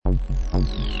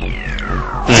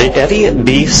The Eddie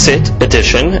B. Sit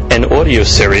edition, an audio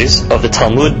series of the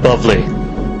Talmud Bavli.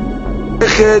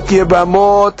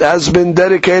 Yevamot has been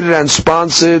dedicated and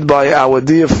sponsored by our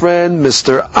dear friend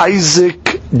Mr.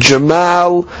 Isaac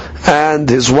Jamal and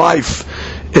his wife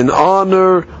in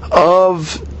honor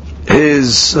of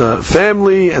his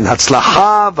family and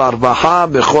Hatzlacha v'arvacha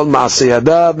b'chol ma'aseh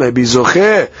yadav, may be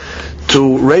zocheh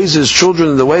to raise his children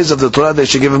in the ways of the Torah. They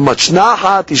should give him much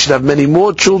nachat. He should have many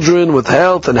more children with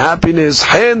health and happiness.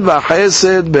 Chen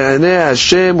v'chesed be'anei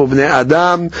Hashem u'bnei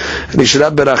Adam, and he should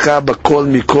have beracha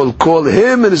b'kol mikol kol,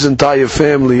 him and his entire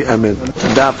family. Amen.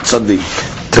 Daf Tzadi.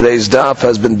 Today's daf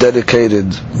has been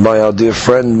dedicated by our dear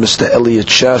friend Mr. Elliot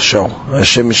Shasho.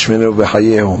 Hashem yishmeru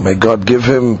v'chayehu. May God give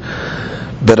him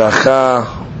beracha,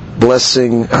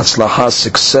 blessing, hatzlacha,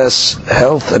 success,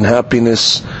 health and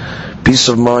happiness, peace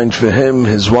of mind for him,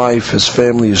 his wife, his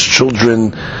family, his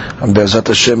children, and Be'ezrat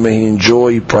Hashem may he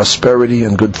enjoy prosperity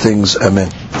and good things. Amen.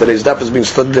 Today's daf is being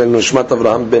studied in Nushmat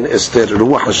Avraham ben Esther.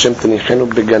 Ruach Hashem tenichenu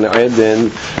b'gan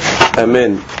Eden.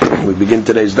 Amen. We begin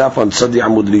today's daf on Tzadi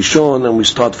Amud Rishon, and we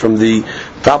start from the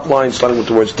top line, starting with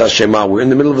the words Tashema. We're in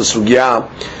the middle of a sugya.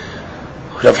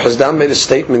 Rav Hasdan made a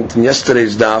statement in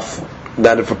yesterday's daf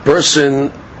that if a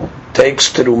person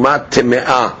takes terumat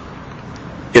teme'ah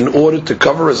in order to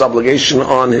cover his obligation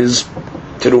on his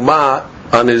terumah,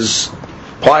 on his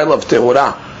pile of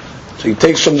tehorah, so he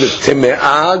takes from the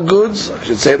teme'ah goods, I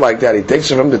should say it like that, he takes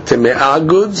it from the teme'ah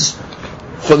goods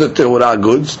for the tehorah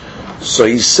goods. So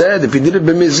he said if he did it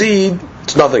b'mizid,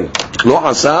 it's nothing. Lo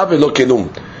asav v'lo kedum,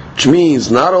 which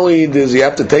means not only does he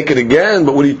have to take it again,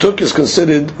 but what he took is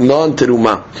considered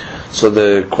non-terumah. So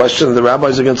the question of the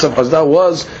rabbis against Rav Hasda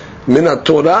was, Min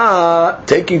Torah,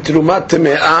 taking terumat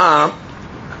teme'ah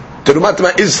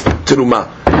is terumah.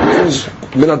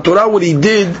 Means Min Torah, what he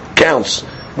did counts.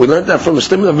 We learned that from the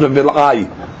statement of Rav Elai.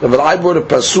 Rav Elai brought a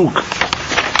pasuk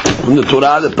from the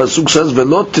Torah. The pasuk says,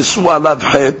 "Velo tisu alav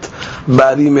het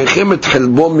barimechem et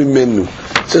chelbo mimenu."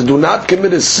 It says, do not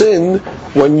commit a sin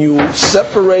when you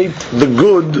separate the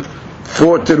good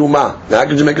for terumah. Now, how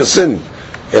could you make a sin?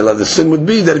 The sin would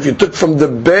be that if you took from the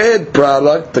bad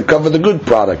product to cover the good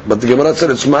product. But the Gemara said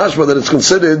it's mashma that it's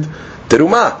considered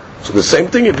terumah. So the same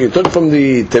thing, if you took from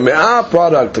the teme'ah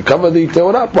product to cover the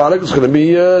teorah product, it's going to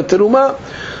be terumah.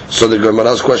 So the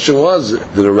Gemara's question was,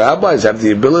 do the rabbis have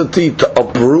the ability to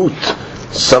uproot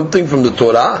something from the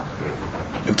Torah?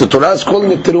 If the Torah is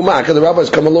calling it terumah, can the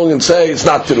rabbis come along and say it's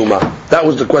not terumah? That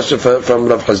was the question from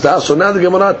Rav Hasda. So now the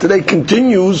Gemara today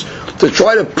continues to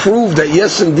try to prove that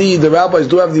yes, indeed, the rabbis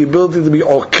do have the ability to be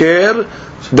oker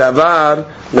davar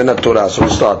min Torah. So we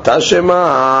start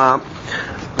Tashema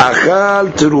achal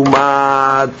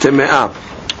terumah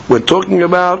teme'ah. We're talking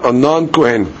about a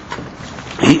non-kohen.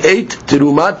 He ate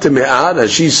terumah teme'ah,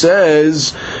 as she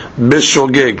says,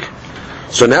 b'shogeg.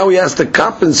 So now he has to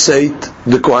compensate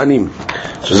the kohanim.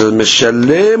 So it says,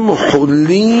 Meshalem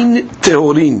hulin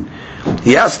tehorin.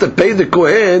 He has to pay the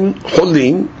kohen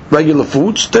hulin, regular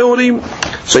foods, tehorim.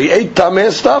 So he ate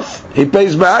tameh stuff, he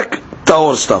pays back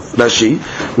tahor stuff. Rashi,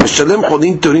 Meshalem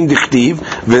hulin tehorin dichtiv,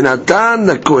 v'natan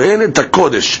lekohen et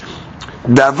hakodesh.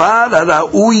 Davar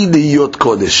ra'ui liyot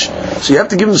kodesh. So you have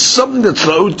to give him something that's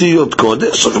ra'ui liyot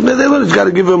kodesh. So from there he's got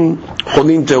to give him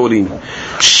hulin tehorin.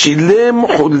 Shilem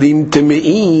hulim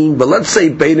teme'in, but let's say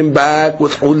he paid him back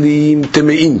with hulim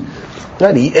teme'in.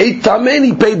 That he ate tameh and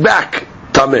he paid back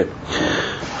tameh.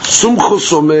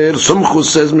 Sumchus omer, Sumchus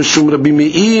says, Mishum Rabbi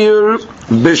Meir,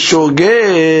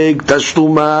 b'shogeg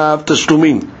tashlumav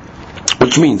tashlumin.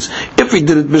 Which means, if he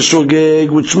did it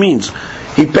b'shogeg, which means,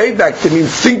 he paid back to me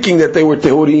thinking that they were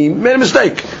tehorim, made a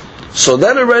mistake. So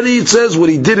then already it says what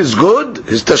he did is good,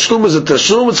 his tashlum is a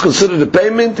tashlum, it's considered a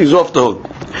payment, he's off the hook.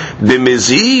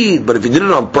 B'mezid, but if he did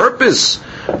it on purpose,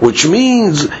 which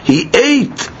means he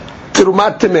ate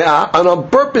terumat teme'ah, and on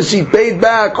purpose he paid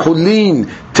back hulin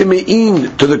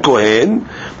teme'in to the kohen,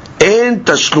 and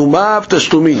tashlumav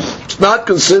tashlumin. It's not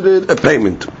considered a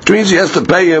payment. Which means he has to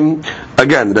pay him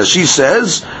again. Rashi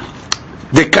says,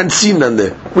 they can't see none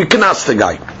there. We can ask the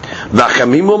guy.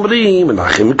 V'achamim omrim, and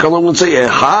Achim come along and say,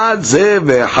 Ehad zeh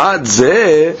ve'ehad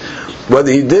zeh,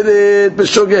 whether he did it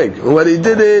b'shogeg, or whether he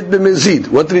did it b'mezid.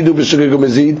 What did he do b'shogeg or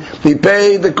mezid? He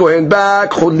paid the kohen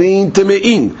back hulin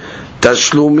teme'in.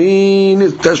 Tashlumin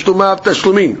is tashlumav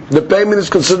tashlumin. The payment is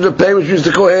considered a payment which means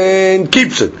the kohen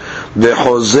keeps it.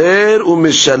 Ve'chozer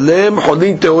u'mishalem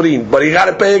hulin teorin. But he got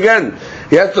to pay again.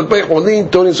 He has to pay hulin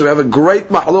teorin. So we have a great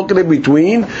mahlok in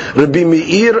between Rabbi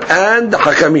Meir and the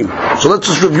Hakamim. So let's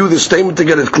just review this statement to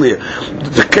get it clear.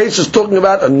 The case is talking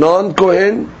about a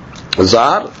non-kohen,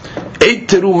 Zar, ate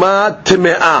terumah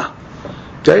teme'ah.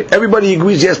 Okay, everybody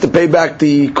agrees he has to pay back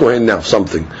the Kohen now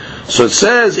something. So it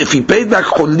says if he paid back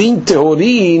Cholin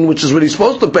Tehorin, which is what he's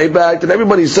supposed to pay back, then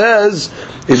everybody says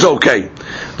it's okay.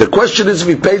 The question is if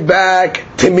he paid back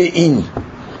Temein.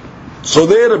 So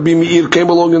there Rabbi Meir came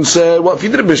along and said, well, if he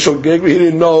did a b'shogeg, he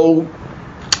didn't know,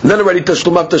 then already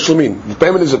tashlumat tashlumin. The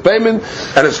payment is a payment,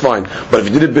 and it's fine. But if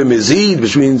he did it b'mezid,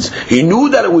 which means he knew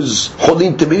that it was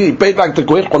Cholin Temein, he paid back the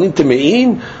Kohen Cholin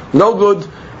Temein, no good.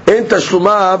 In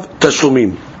tashlumav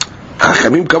tashlumin.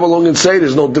 Chachamim come along and say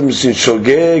there's no difference in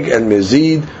shogeg and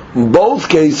mezid. In both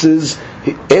cases,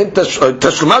 in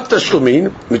tashlumav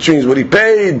tashlumin, which means what he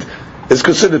paid is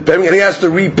considered payment, and he has to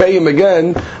repay him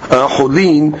again.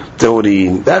 Cholin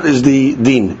tehorin. That is the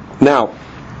din. Now,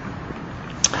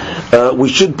 we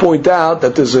should point out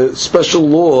that there's a special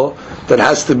law that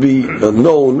has to be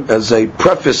known as a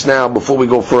preface now before we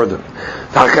go further.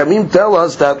 Hakamim tell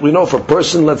us that we know if a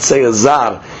person, let's say a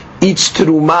zar, eats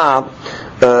teruma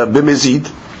b'mezid,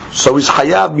 so he's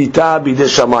chayav mita b'idei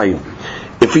shamayim.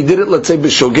 If he did it, let's say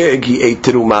b'shogeg, he ate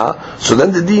teruma, so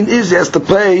then the din is he has to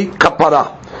pay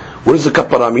kapara. What does the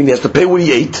kapara mean? He has to pay what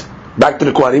he ate back to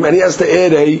the Kohanim, and he has to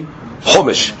add a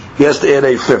chomish. He has to add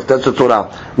a fifth. That's the Torah.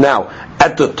 Now,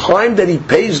 at the time that he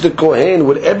pays the Kohen,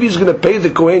 whatever he's going to pay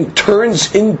the Kohen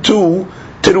turns into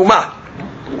teruma.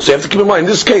 So you have to keep in mind, in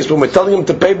this case, when we're telling him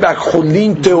to pay back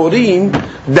Cholin Tehorin,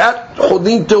 that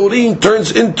Cholin Tehorin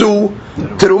turns into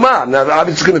teruma. Now,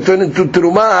 obviously it's going to turn into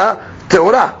teruma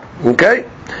teora. Okay?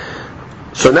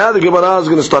 So now the Gemara is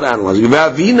going to start analyzing.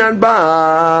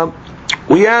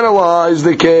 We analyze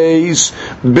the case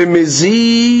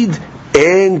b'mezid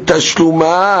and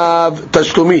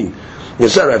tashlumin.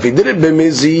 Yes, sir. If he did it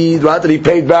b'mezid, what did he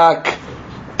pay back?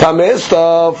 Tameh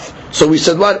stuff. So we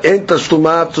said what? And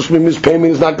tashlumin, his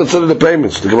payment is not considered a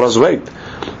payment. So the Gemara says, wait.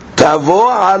 Tavo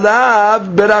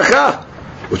alav beracha.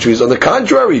 Which means on the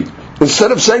contrary,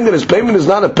 instead of saying that his payment is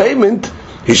not a payment,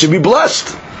 he should be blessed.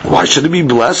 Why should he be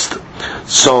blessed?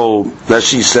 So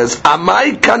Rashi says,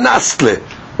 Amai kanastle.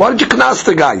 Why did you knas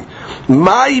the guy?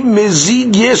 My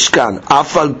mezid yeshkan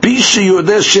afal pi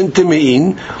sheyodeh shen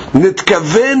temein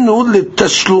nitkavenu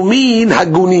letashlumin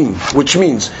hagunim, which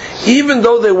means even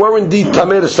though they were indeed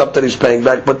tameh stuff that he's paying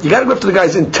back, but you got to go after the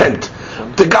guy's intent.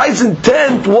 The guy's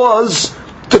intent was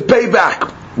to pay back.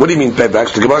 What do you mean pay back?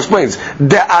 So the Gemara explains: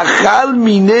 de achal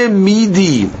mine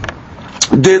midi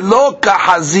de lo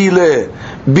kahazile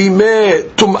bime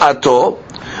tum'ato.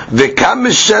 V'kam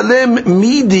mishalem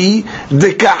midi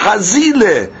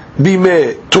dekahazile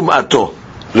bime tum'ato.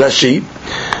 Rashi,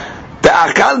 the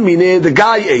akal mine, the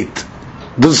guy ate,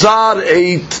 the zar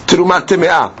ate terumat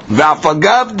teme'ah.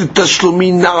 V'afagav the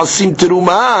tashlumin na'asim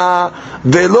teruma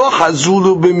ve'lo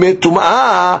hazulu bime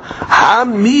tum'ah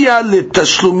hamiya le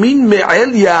tashlumin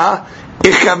me'elya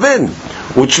echaven,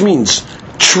 which means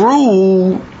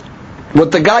true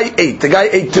what the guy ate. The guy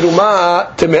ate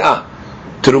teruma teme'ah.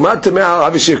 Terumat teme'ah,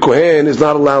 obviously a Kohen is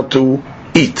not allowed to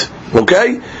eat.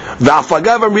 Okay?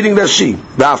 V'afagav, I'm reading Rashi.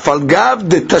 V'afagav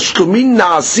de tashlumin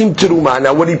na'asim teruma.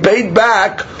 Now when he paid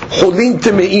back Cholin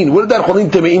teme'in, what did that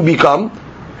Cholin teme'in become?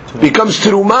 Becomes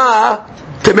teruma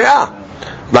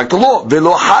teme'ah. Like the law.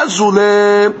 Ve'lo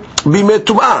hazule bime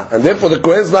tum'ah. And therefore the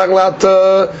Kohen is not allowed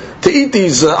to eat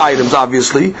these items,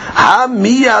 obviously.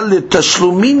 Hamiya le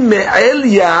tashlumin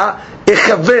me'elya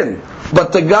echaven.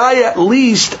 But the guy at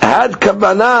least had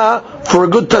kavanah for a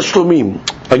good tashlumim.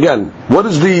 Again, what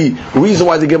is the reason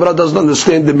why the Gemara doesn't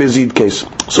understand the mezid case?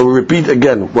 So we repeat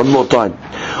again, one more time.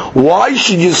 Why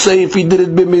should you say if he did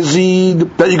it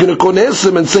b'mezid that you're going to kones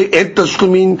him and say et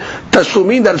tashlumin,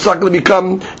 that it's not going to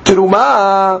become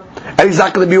teruma and he's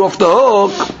not going to be off the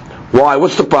hook? Why?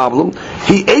 What's the problem?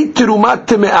 He ate terumat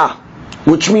teme'ah,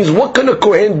 which means what can a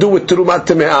Kohen do with terumat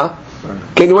teme'ah?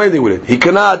 Can't do anything with it. He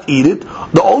cannot eat it.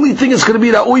 The only thing it's going to be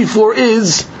ra'ui for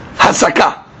is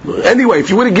hasaka. Anyway,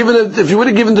 if you would have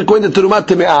given the Kohen the terumat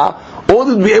teme'ah, all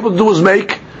he'd be able to do was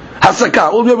make hasaka.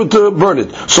 All he'd be able to burn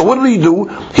it. So what did he do?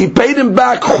 He paid him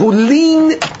back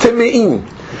chulin teme'in.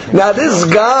 Now this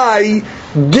guy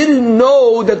didn't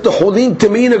know that the chulin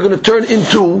teme'in are going to turn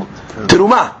into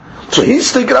terumah. So he's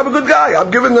thinking, I'm a good guy.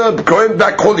 I'm giving the Kohen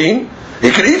back chulin.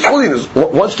 He can eat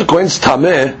chulin. Once the Kohen's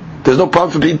tameh, there's no problem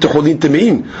for him to eat the Cholin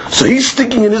Temein. So he's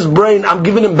thinking in his brain, I'm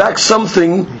giving him back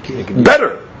something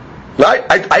better. Right?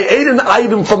 I ate an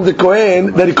item from the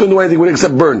Kohen that he couldn't do anything with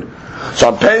except burn. So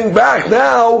I'm paying back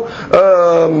now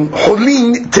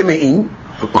Cholin Temein.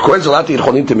 The Kohen's allowed to eat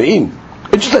Cholin Temein.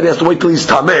 It's just that he has to wait till he's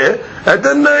Tameh, and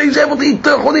then he's able to eat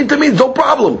the Cholin Temein, no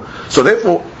problem. So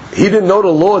therefore, he didn't know the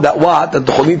law that what? That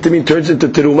the Cholin Temein turns into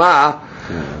Terumah,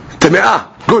 Teme'ah.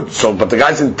 Good. So, but the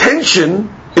guy's intention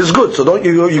is good. So don't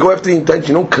you go after the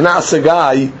intention. You don't knas a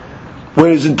guy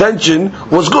where his intention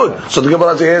was good. So the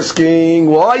Gemara is asking,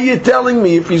 why are you telling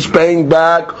me if he's paying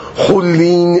back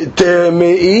chulin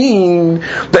temein,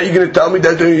 that you're going to tell me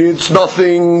that it's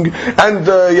nothing and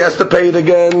he has to pay it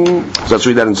again? So let's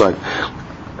read that inside.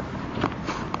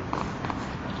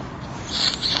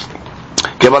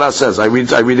 Gemara says, I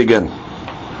read again.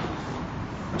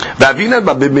 V'avinan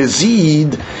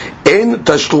b'mezid en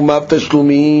tashlumav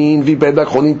tashlumin v'pedach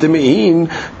chonin temein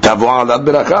tavo alav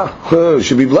beracha.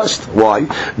 Should be blessed. Why?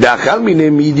 De'achal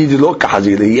minei midi d'lo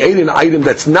kahazil. He ate an item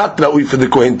that's not ra'ui for the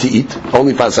kohen to eat,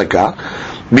 only fasaka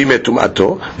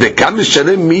b'metumato. Ve'kam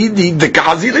mishalem midi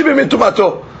d'kahazil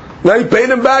b'metumato. Now he paid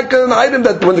him back an item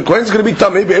that when the Kohen is going to be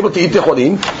tamei, be able to eat the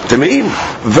cholim, tameim.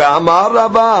 Ve'amar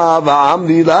Rabba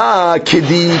va'amri la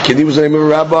kedi. Kedi was the name of a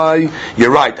rabbi.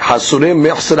 You're right. Hasurem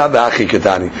mechsera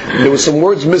ve'achiketani. There were some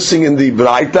words missing in the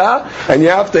Braita, and you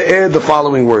have to add the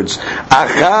following words.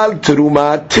 Achal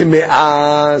teruma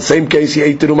teme'ah. Same case, he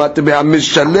ate teruma teme'ah.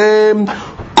 Mishalem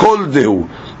kol dehu.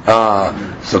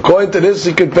 So according to this,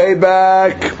 he could pay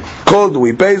back kol dehu.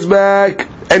 He pays back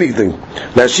anything.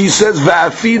 Now she says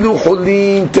va'afilu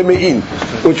cholin temein,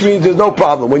 which means there's no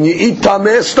problem. When you eat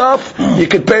tameh stuff, you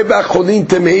can pay back cholin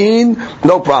temein,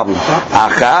 no problem.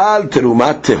 Achal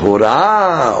terumat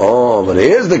tehora. Oh, but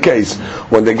here's the case.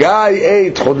 When the guy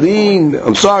ate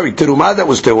terumah that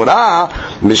was tehora,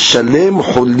 mishalem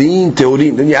cholin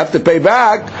tehorin. Then you have to pay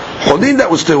back cholin that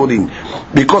was tehorin.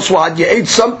 Because what? You ate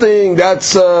something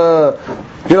that's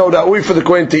that we for the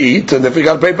Kohen to eat, and if you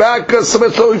got to pay back, some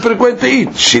extra for the Kohen to eat.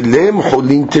 Shilem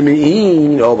cholin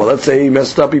temein. Oh, but let's say he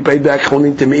messed up, he paid back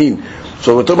cholin temein.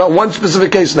 So we're talking about one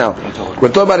specific case now. We're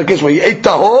talking about a case where he ate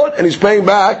tahor and he's paying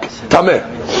back tameh.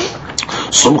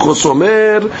 Sumcho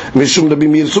somer mishum Rabbi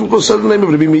Meir. Sumcho said the name of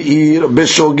Rabbi Meir.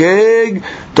 Beshogeg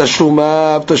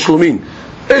tashlumav tashlumin.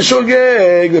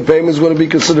 Beshogeg, the payment is going to be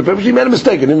considered payment. He made a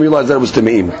mistake. He didn't realize that it was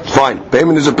temein. Fine,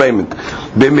 payment is a payment.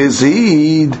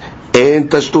 Bemezid. And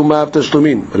tashlumav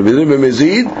tashlumin.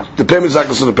 The payment is not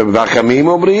considered payment. V'achamim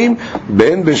omrim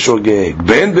ben beshogeg,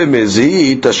 ben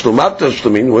b'mezid tashlumav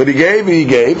tashlumin. What he gave,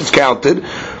 it's counted,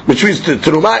 which means the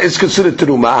terumah is considered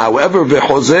terumah. However,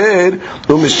 v'chozer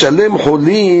u'mishalem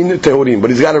cholin tehorim, but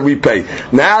he's got to repay.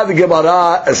 Now the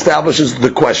Gemara establishes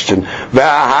the question: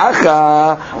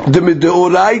 v'ahacha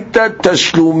d'mideoraita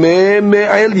tashlume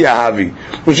me'el yahavi,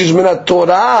 which is minat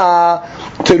Torah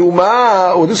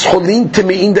terumah, or this cholin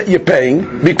temein that you're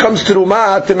paying becomes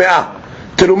terumah teme'ah.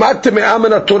 Terumah teme'ah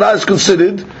minat Torah is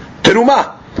considered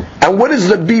terumah. And what is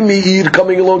Rabbi Meir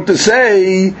coming along to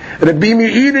say? Rabbi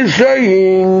Meir is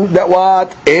saying that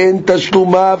what? En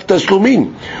tashlumav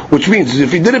tashlumin. Which means,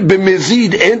 if he did it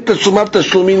b'mezid, en tashlumav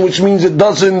tashlumin, which means it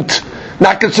doesn't,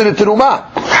 not considered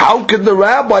terumah. How could the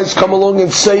rabbis come along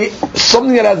and say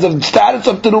something that has the status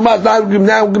of terumah is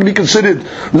now going to be considered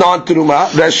non-terumah?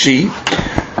 Rashi.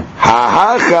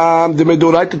 Ha'acham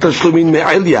d'medoraita tashlumin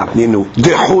me'elia ninu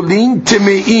d'cholin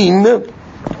temein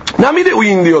nami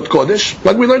de'uyin liot kodesh,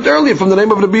 like we learned earlier from the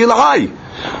name of Rabbi Elahai.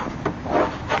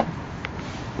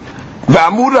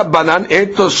 V'amur Rabbanan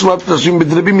et tashlumav tashlumin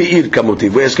b'Rabbi Meir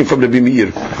kamotiv. We're asking from Rabbi Meir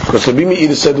because Rabbi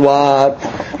Meir said what?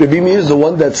 Rabbi Meir is the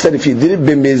one that said if you did it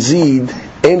b'mezid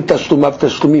en tashlumav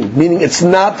tashlumin, meaning it's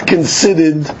not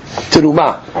considered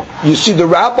terumah. You see, the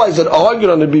rabbis that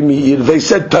argued on the Rabbi Meir, they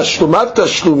said tashlumav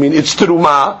tashlumin, it's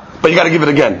terumah, but you got to give it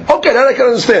again. Okay, that I can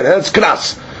understand. That's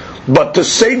knas. But to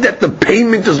say that the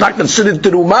payment is not considered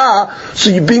terumah,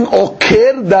 so you're being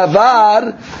oker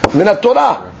davar minat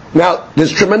Torah. Now,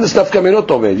 there's tremendous nafkaminot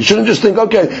over it. You shouldn't just think,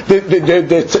 okay,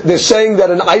 they're saying that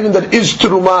an item that is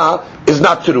terumah is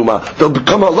not terumah. There'll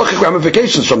become halachic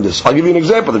ramifications from this. I'll give you an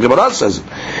example. The Gemara says it.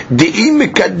 De'im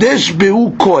mekadesh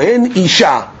behu kohen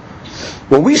isha.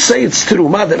 When we say it's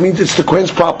terumah, that means it's the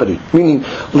kohen's property. Meaning,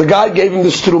 the guy gave him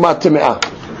this terumah teme'ah.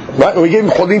 Right? We gave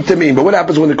him cholin teme'im. But what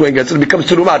happens when the kohen gets it? It becomes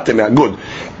terumah teme'ah. Good.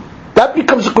 That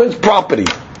becomes the kohen's property.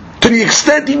 To the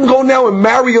extent he can go now and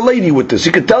marry a lady with this.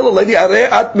 He could tell the lady,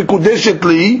 Are'at mikudeshet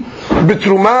li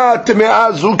b'trumah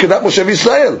teme'ah zu kedat Moshe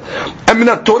Yisrael. And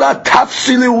minat Torah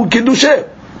tafsi lehu kedusheh.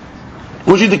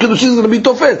 Which the kedusha is going to be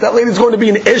tofes. That lady is going to be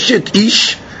an eshet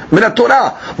ish minat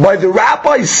Torah. By the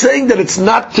rabbis saying that it's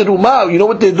not terumah, you know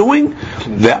what they're doing?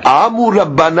 The amur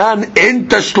rabbanan en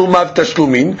tashlumav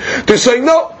tashlumin. They're saying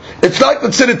no. It's not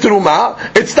considered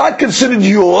terumah. It's not considered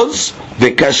yours.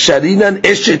 The kasharinan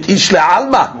eshet ish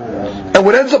le'alma. And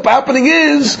what ends up happening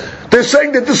is they're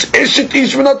saying that this eshet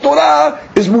ish minat Torah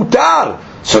is mutar.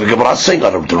 So the Gemara is saying,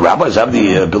 the rabbis have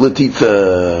the ability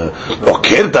to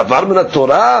oker davar minat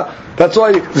Torah. That's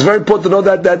why it's very important to know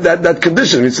that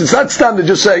condition. It's not standard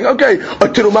just saying, okay, a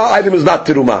terumah item is not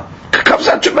terumah. Come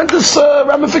comes out tremendous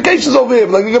ramifications over here.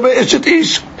 Like Ishet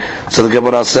Ish. So the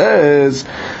Gemara says,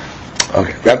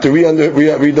 okay, we have to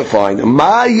redefine.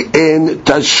 My en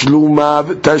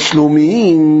tashlumin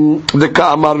the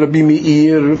Ka'amar Rabbi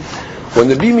Meir. When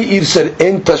the Rabbi Meir said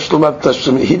en tashlumav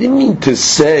tashlumin, he didn't mean to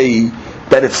say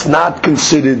that it's not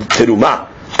considered terumah.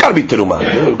 It's got to be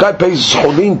terumah. The guy pays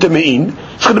cholin temein.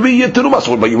 It's going to be terumah.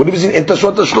 So what do you mean en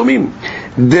tashlumav tashlumim?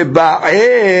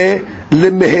 Deba'eh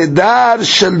lemehedar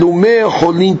shalumeh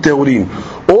cholin teorim.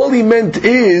 All he meant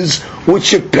is,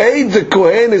 what you paid the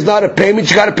Kohen is not a payment,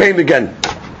 you got to pay him again.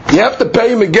 You have to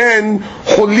pay him again,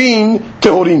 cholin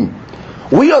teorim.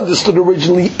 We understood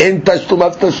originally, en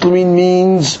tashlumav tashlumin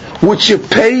means, what you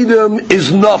paid him is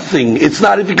nothing. It's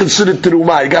not if you consider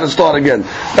terumah, you got to start again.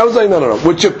 That was like, no.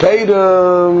 What you paid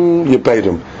him, you paid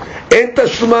him. En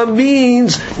tashlumav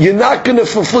means, you're not going to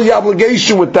fulfill your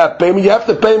obligation with that payment, you have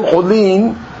to pay him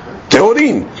cholin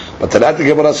teorim. But tonight the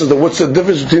Gemara says, what's the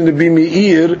difference between the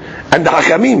Bimeir and the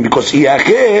Hakamim? Because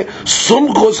Iyacheh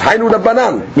Sumkos Hainu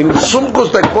Rabbanan. Meaning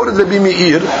Sumkos that quoted the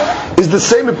Bimeir is the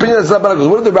same opinion as Rabbanan. Because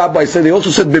what did the rabbis say? They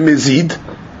also said Bimezid.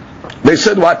 They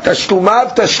said what?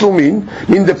 Tashlumav Tashlumin.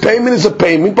 Meaning the payment is a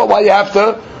payment, but why you have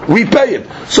to repay it.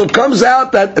 So it comes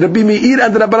out that Rabbi Meir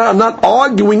and Rabbanan are not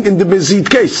arguing in the Mezid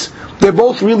case. They're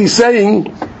both really saying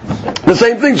the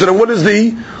same thing. So then what is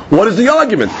the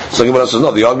argument? So Gemara says,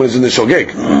 no, the argument is in the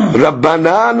Shogeg.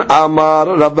 Rabbanan Amar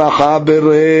Rabbacha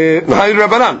Bered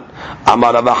Rabbanan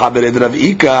Amar Rabbacha Bered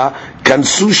Ravika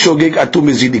Kansu Shogeg Atu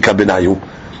Mezidika Benayu.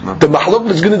 The Mahlok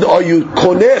is going to argue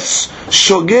Kones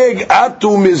Shogeg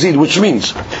Atu Mezid, which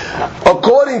means,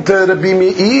 according to Rabbi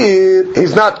Meir,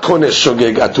 he's not Kones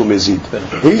Shogeg Atu Mezid.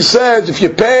 He says if you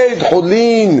paid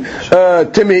Cholin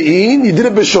Temein, you did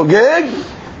it b'Shogeg,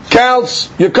 counts,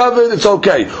 you're covered, it's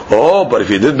okay. Oh, but if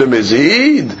you did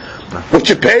b'Mezid, what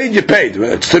you paid,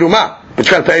 it's terumah, but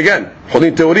you got to pay again.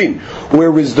 Cholin Teorin.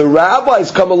 Whereas the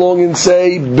rabbis come along and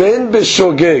say ben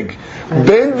b'Shogeg,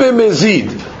 ben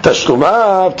b'Mezid,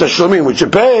 Tashlumin, which you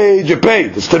paid,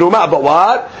 it's terumah, but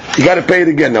what? You got to pay it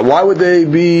again. Now, why would they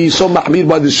be so mahmir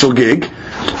by the Shogeg?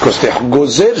 Because they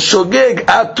gozer Shogeg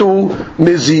atu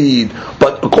Mezid.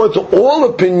 But according to all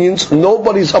opinions,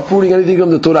 nobody's uprooting anything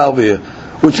from the Torah over here.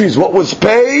 Which means what was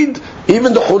paid,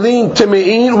 even the Cholin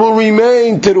Temein will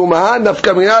remain terumah.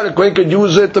 Nafkamina, the Kohen could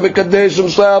use it to mekadesh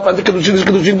himself, and the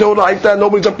Kedushin don't like that.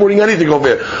 Nobody's uprooting anything over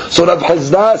here. So Rav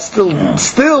Chazda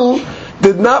still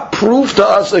did not prove to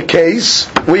us a case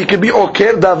where you can be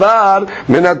oker davar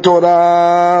min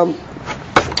Torah.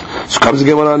 So comes the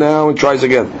Gemara now and tries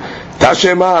again.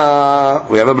 Tashema,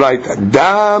 we have a bright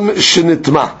dam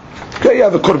shenitma. Okay, you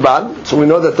have a korban, so we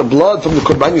know that the blood from the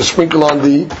korban you sprinkle on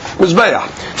the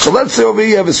mizbeach. So let's say over here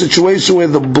you have a situation where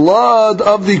the blood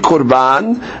of the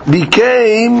korban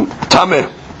became tameh.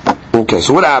 Okay,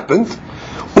 so what happened?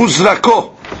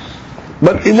 Uzrako.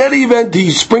 But in any event, he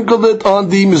sprinkled it on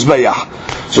the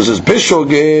mizbeach. So it says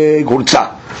bishogeg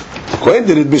hurtza. Kohen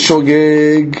did it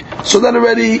bishogeg, so then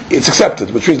already it's accepted,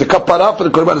 which means the kapara for the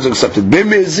korban is accepted.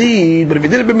 Bimezid, but if he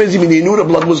did it bimezid, meaning he knew the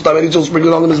blood was tameh, he still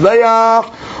sprinkled on the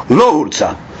mizbeach, lo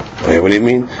hurtza. Okay, what do you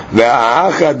mean?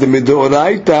 Ve'acha de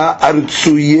midoraita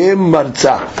artsuyem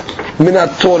marza. Min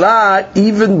Torah,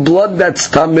 even blood that's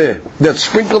tameh, that's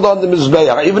sprinkled on the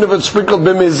mizbeach, even if it's sprinkled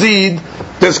bimezid,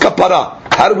 there's kapara.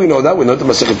 How do we know that? We know the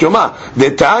Masechet Yoma.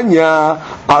 Detanya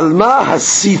alma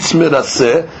hasitz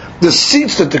meraseh. The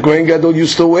seats that the Kohen Gadol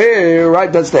used to wear,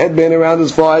 right? That's the headband around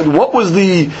his forehead. What was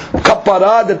the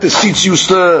kapara that the seats used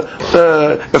to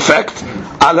affect?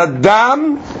 Al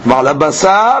adam, v'al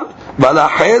basar, v'al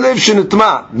halev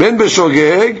shenitma. Ben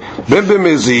b'shogeg, ben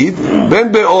b'mezid,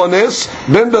 ben be'ones,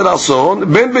 ben b'rason,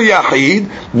 ben b'yachid,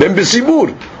 ben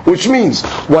b'sibur. Which means,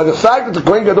 why the fact that the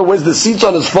Kohen Gadol wears the seats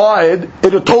on his forehead,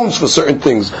 it atones for certain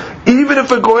things. Even if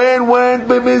a Kohen went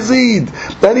b'mezid,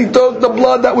 then he took the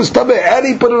blood that was tameh, and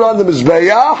he put it on the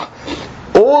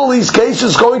mizbeach, all these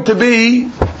cases going to be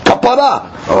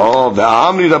kapara. Oh,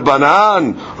 ve'amri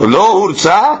rabbanan, lo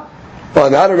hurtza.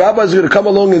 Well, now the rabbis are going to come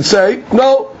along and say,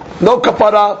 no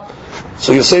kapara.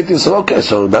 So you say to yourself, okay,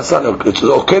 so that's not, it's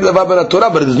okay to have a Torah,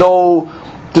 but there's no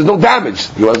damage.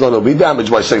 You guys don't know, be damaged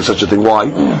by saying such a thing. Why?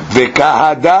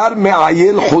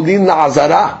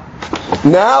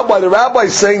 Now, by the rabbi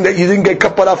saying that you didn't get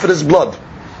kapara for his blood,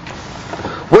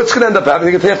 what's going to end up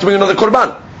happening? You have to bring another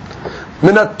korban.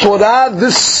 Minat Torah,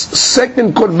 this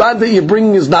second korban that you're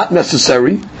bringing is not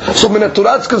necessary. So Minat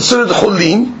Torah is considered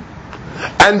cholin,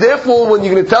 and therefore, when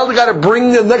you're going to tell the guy to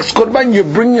bring the next korban, you're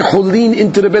bringing cholin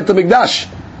into the Beit HaMikdash.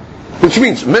 Which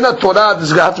means, Minat Torah, does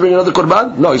he have to bring another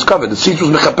korban? No, he's covered. The seat was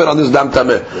mechaper on this dam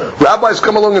tameh. Rabbis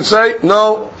come along and say,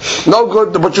 no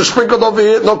good, but you sprinkled over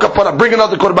here, no kapara, bring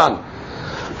another korban.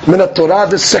 Minat Torah,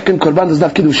 this second korban does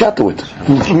not kedusha to it.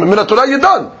 Minat Torah, you're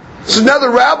done. So now the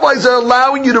rabbis are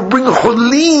allowing you to bring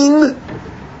chulin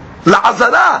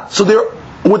la'azara. So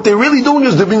what they're really doing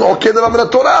is they're being okeh davar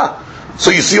minat Torah.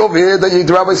 So you see over here that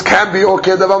the rabbis can be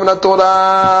okeh davar minat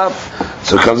Torah.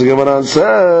 So comes the Gemara and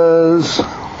says,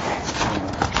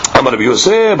 Amar Rabbi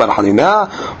Yosef bar Hanina,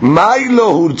 Mai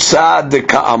lo hurtza de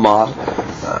ka'amar.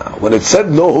 When it said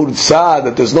no hurtza,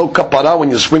 that there's no kapara when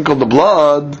you sprinkle the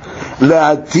blood,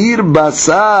 la'atir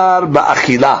basar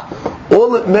ba'achila.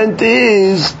 All it meant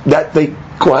is that the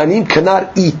Kohanim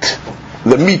cannot eat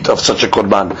the meat of such a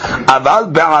korban.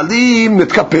 Aval ba'alim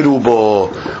nitkaperu bo,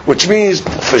 which means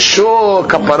for sure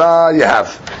kapara you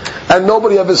have. And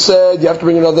nobody ever said you have to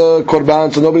bring another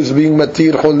korban, so nobody's being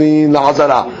matir cholin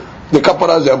la'azara. The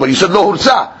kapara is there, but you said lo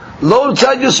hurtza. Lo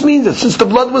hurtza just means that since the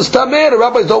blood was tameh, the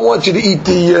rabbis don't want you to eat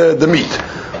the meat.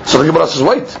 So the Gemara says,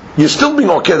 wait, you're still being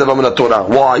okeh davar min Torah.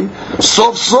 Why?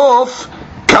 Sof sof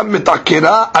kam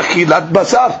mitakira achilat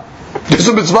basar. There's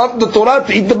a mitzvah from the Torah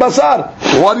to eat the basar.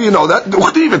 Why do you know that?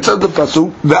 It says the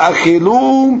pasuk,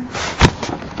 ve'achilu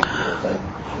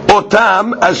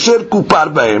otam asher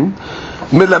kupar bahem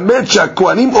melamed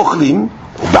she'kohanim ochlim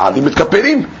u'ba'alim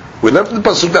mitkaperim. We learned from the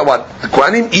pasuk that what? The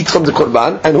Kohanim eat from the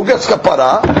Korban, and who gets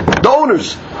kapara? The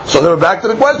owners. So they were back to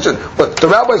the question. But the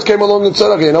rabbis came along and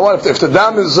said, okay, you know what? If the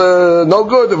dam is no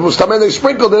good, if it was tameh, they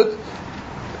sprinkled it.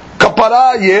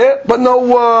 Kapara, yeah, but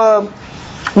no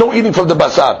eating from the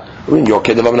basar. I mean, you're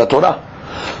okay davar min Torah.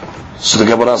 So the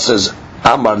Gemara says,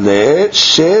 Amar le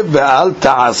she ve'al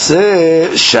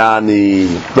ta'aseh shani.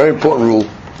 Very important rule.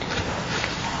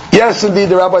 Yes, indeed,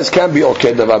 the rabbis can be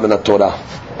okay davar min Torah.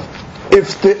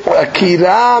 If the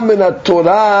akira min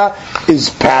Torah is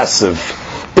passive,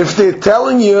 if they're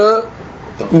telling you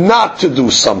not to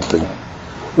do something,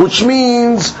 which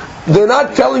means they're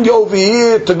not telling you over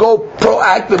here to go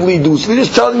proactively do something, they're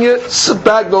just telling you sit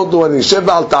back, don't do anything.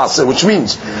 Sheval ta'aseh, which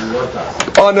means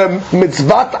on a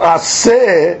mitzvat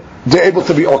aseh they're able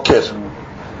to be okay.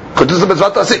 Because this is a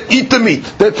mitzvat aseh, eat the meat.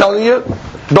 They're telling you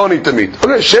don't eat the meat.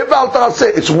 Okay, sheval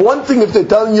ta'aseh. It's one thing if they're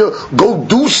telling you go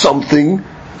do something.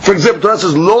 For example, Torah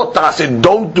says, Lo ta'aseh,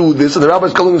 don't do this, and the rabbi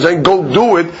is calling and saying, go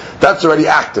do it, that's already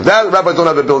active. That, the rabbis don't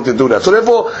have the ability to do that. So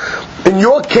therefore, in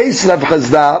your case, Rav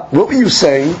Chazda, what were you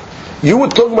saying? You were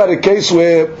talking about a case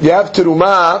where you have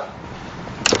terumah,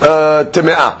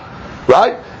 teme'ah,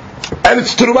 right? And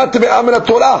it's terumah teme'ah min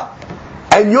Torah.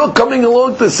 And you're coming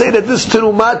along to say that this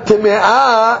terumah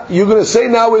teme'ah, you're going to say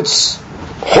now it's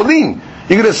cholin.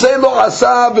 You're going to say lo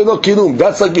asab and lo kilum.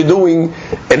 That's like you're doing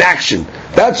an action.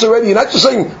 That's already, you're not just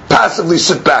saying passively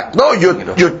sit back. No,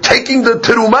 you're taking the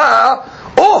terumah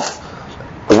off.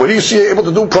 What do you see you're able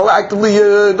to do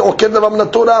proactively? Look at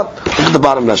the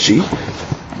bottom Rashi.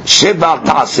 Sheval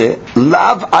ta'aseh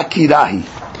lav akirahi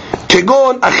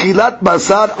kegon achilat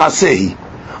basar asehi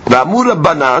ואמור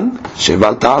רבנן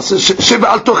sheval ta'aseh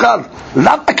sheval tochal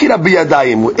lav akira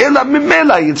biyadayim ela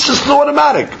ממילא, it's just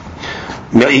automatic.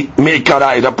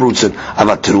 מעיקרה it uproots it.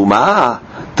 אבל תרומה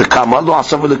תקאמר לא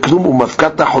עשה ולכלום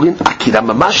ומפקת החולין אקירה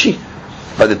ממשי.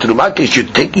 By the terumah case, you're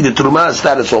taking the terumah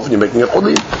status off and you're making a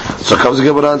cholin. So comes the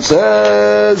Gemara and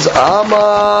says,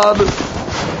 Amar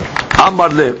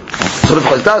le. So the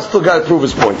Chazda still got to prove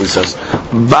his point. He says,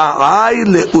 Ba'ai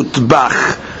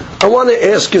le'utbach. I want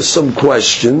to ask you some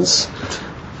questions.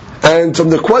 And from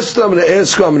the question I'm going to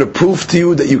ask you, I'm going to prove to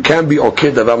you that you can be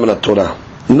okay davar min Torah.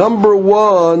 Number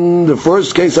one, the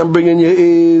first case I'm bringing you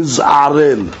is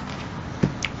Aril.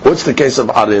 What's the case of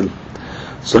Aril?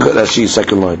 So that's the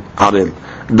second line. Aril.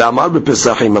 Damar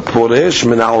b'pesachim poresh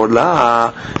min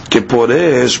ha'olah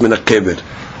keporesh min ha'kever.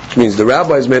 Which means the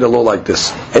rabbis made a law like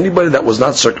this. Anybody that was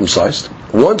not circumcised,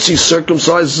 once he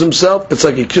circumcises himself, it's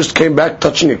like he just came back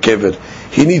touching a kever.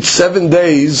 He needs 7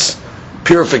 days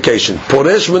purification.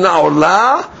 Poresh min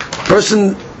ha'olah,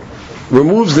 person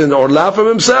removes the orlah from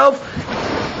himself,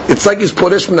 it's like he's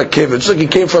poresh min ha'kever. It's like he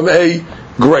came from a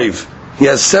grave. He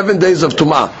has 7 days of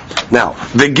tum'ah. Now,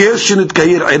 the ger shenit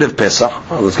kayir erev Pesach.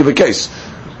 Let's give a case.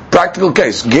 Practical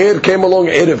case. Ger came along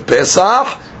erev Pesach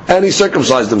and he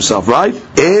circumcised himself, right?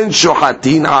 En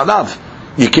shochatin alav.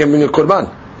 You can't bring a korban.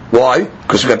 Why?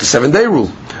 Because we got the 7-day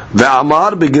rule.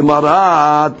 Ve'amar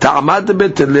be'gemara ta'amad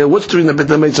be'tele. What's the reason that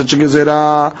be'tele made such a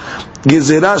gezerah?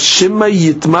 Gezerah shema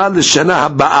yitma l'shana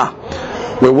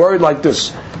haba'ah. We're worried like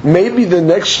this. Maybe the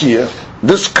next year,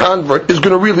 this convert is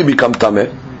going to really become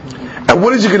tameh. And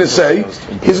what is he going to say?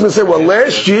 He's going to say, well,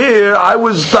 last year I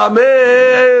was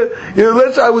tameh.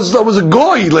 I was a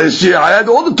goy last year. I had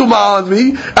all the tumah on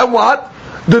me. And what?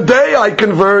 The day I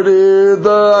converted,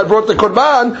 I brought the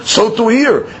korban, so too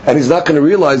here. And he's not going to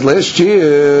realize last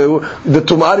year, the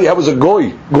tum'ah he had was a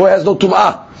goy. Goy has no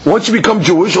tum'ah. Once you become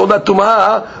Jewish, all that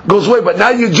tum'ah goes away. But now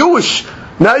you're Jewish.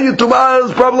 Now your tum'ah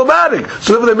is problematic.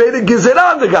 So they made a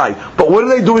gezerah on the guy. But what are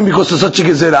they doing because of such a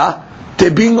gezerah? They're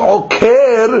being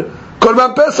oker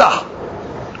korban pesach.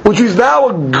 Which means now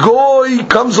a goy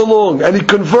comes along and he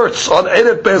converts on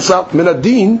Erev Pesach,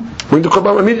 minadin, bring the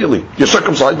korban immediately. You're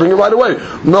circumcised, bring it right away.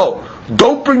 No,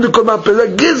 don't bring the korban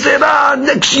Pesach. Gezerah,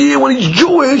 next year when he's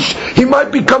Jewish, he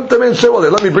might come to me and say, well, they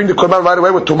let me bring the korban right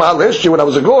away with tumah last year when I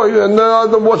was a goy, and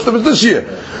what's the this year?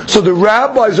 So the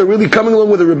rabbis are really coming along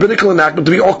with a rabbinical enactment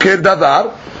to be oker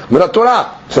davar min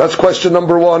Torah. So that's question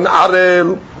number one.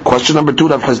 Arel. Question number two,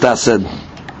 Rav Chizda said,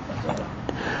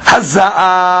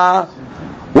 Haza'ah.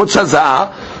 What's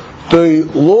haza'ah? The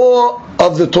law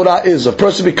of the Torah is a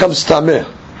person becomes tameh,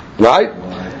 right?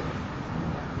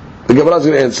 The Gemara is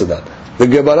going to answer that. The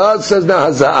Gemara says now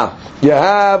haza'ah. You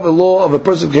have a law of a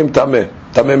person became tameh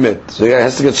mit. So he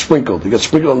has to get sprinkled. He gets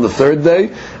sprinkled on the third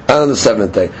day and on the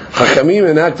seventh day. Chachamim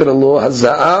enacted a law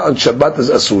haza'ah on Shabbat is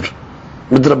asur.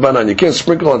 Midrabanan. You can't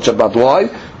sprinkle on Shabbat. Why?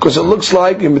 Because it looks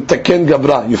like you're mitaken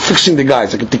gavra. You're fixing the guy.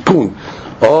 It's like a tikkun.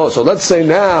 Oh, so let's say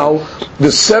now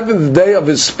the seventh day of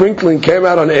his sprinkling came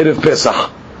out on Erev Pesach,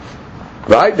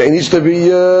 right? They needs to be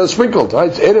sprinkled,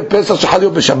 right? Erev Pesach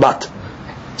shechaliot b'Shabbat.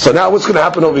 So now what's going to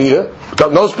happen over here?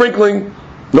 No sprinkling,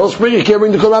 you can't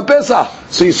bring the Korban Pesach.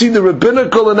 So you see the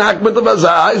rabbinical enactment of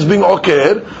Haza'ah is being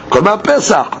oker Korban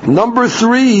Pesach. Number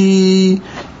three,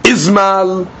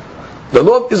 Izmal. The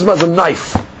law of Izmal is a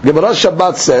knife. Gemara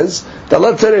Shabbat says that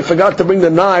let's say they forgot to bring the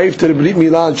knife to the Brit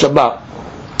Milah on Shabbat.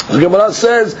 The Gemara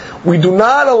says we do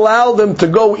not allow them to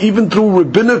go even through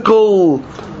rabbinical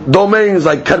domains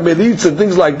like Carmelites and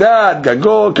things like that,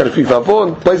 Gagor,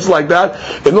 Karfifafon, places like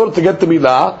that, in order to get the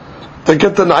Milah, to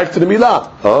get the knife to the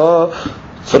Milah.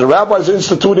 So the rabbis are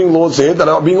instituting laws here that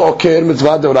are being oker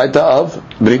mitzvah deoraita of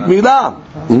Brit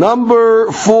Milah.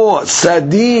 Number four,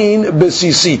 Sadin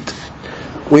besisit.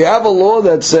 We have a law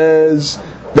that says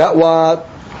that what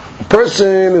a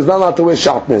person is not allowed to wear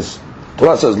shatnez.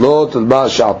 Torah says, Lo tadba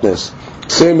shatnez.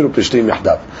 Semiru pishtim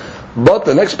yahdav. But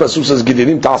the next pasuk says,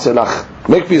 Gidirim ta'aselach.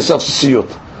 Make for yourself sisiyot.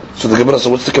 So the Gemara says,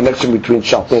 what's the connection between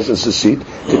shatnez and sisit?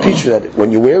 To teach you that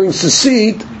when you're wearing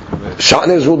sisit,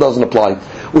 shatnez rule doesn't apply.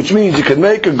 Which means you can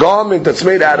make a garment that's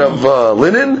made out of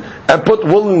linen and put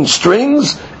woolen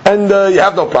strings and you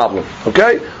have no problem.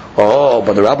 Okay? Oh,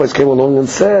 but the rabbis came along and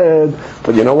said,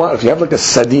 but you know what? If you have like a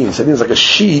sadin is like a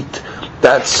sheet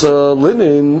that's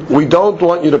linen, we don't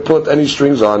want you to put any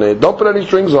strings on it. Don't put any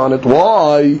strings on it.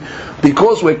 Why?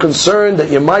 Because we're concerned that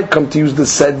you might come to use the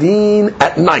sadin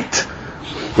at night.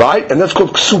 Right? And that's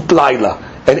called ksup laila.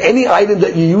 And any item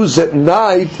that you use at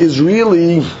night is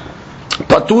really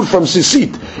patur from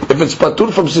sisit. If it's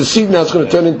patur from sisit, now it's going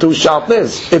to turn into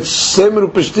shatnez. It's semru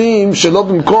pishtim shelo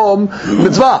b'mkom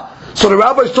mitzvah. So the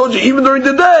rabbis told you, even during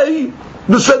the day,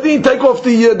 the sadin, take off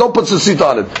the, don't put sisit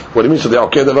on it. What do you mean? So they are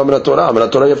okay, they're min Torah. Min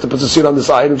Torah, you have to put sisit on this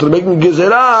item. So they're making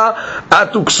gezerah,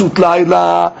 atu ksut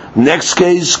laila. Next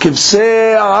case,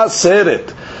 kivseh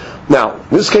aseret. Now,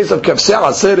 this case of kivseh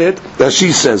aseret, as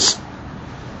she says,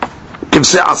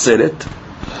 kivseh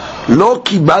aseret, lo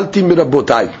kibalti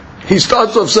mirabotai. He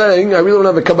starts off saying, I really don't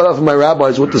have a kabbalah from my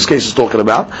rabbis what this case is talking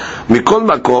about. Mikol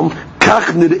makom,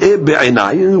 kach nir'eh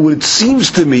be'inai, and what it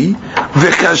seems to me,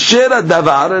 v'chasher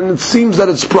davar, and it seems that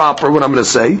it's proper, what I'm going to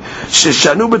say,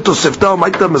 sheshanu betosefta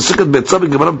u'maita masikat betzah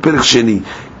b'gemara b'perek sheni,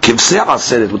 kivseh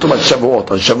aseret, we're talking about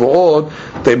Shavuot. On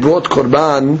Shavuot, they brought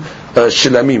korban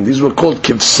shilamim. These were called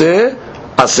kivseh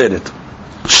aseret.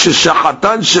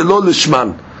 Sheshachatan shelo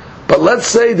lishman. But let's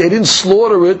say they didn't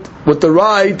slaughter it with the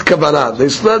right kavanah. They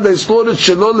slaughtered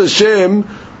shelo l'shem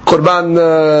korban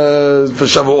for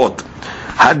Shavuot.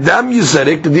 Hadam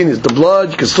yizarek, the din is the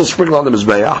blood, you can still sprinkle on the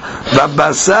mizbeach.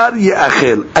 V'basar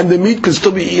ye'achel, and the meat can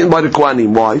still be eaten by the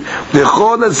kohanim. Why?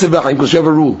 V'chol al-sivachim, because you have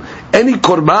a rule. Any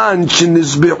korban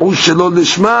shenizbe'u shelo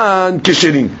l'shman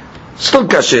kesherin. Still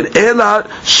kasher. Ela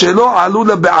shelo alu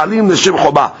le'be'alim l'shem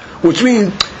chobah. Which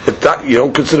means, you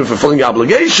don't consider fulfilling the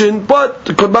obligation, but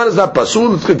the korban is not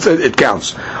pasul, it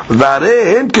counts.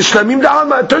 Varehen kishlamim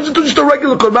da'alma. It turns into just a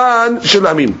regular korban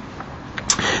shlamim.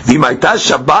 V'mayta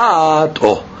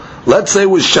Shabbat, let's say it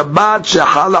was Shabbat,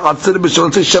 shechala atzir b'shol,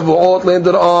 let's say Shavuot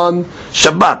landed on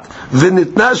Shabbat.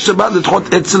 V'nitna Shabbat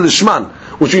l'tchot etzel l'shman.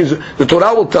 Which means the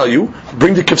Torah will tell you,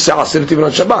 bring the kivseh aseret even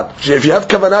on Shabbat. If you have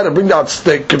kavanah to bring the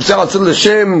kivseh aseret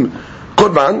l'shem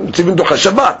korban, it's even ducha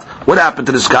Shabbat. What happened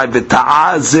to this guy?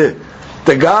 V'ta'azeh.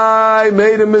 The guy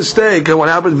made a mistake, and what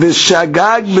happened?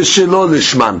 V'shagag b'shelo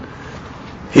lishman.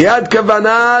 He had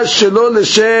kavanah shelo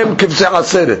l'shem kivsei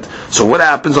aseret. So what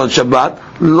happens on Shabbat?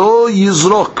 Lo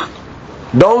yizrok.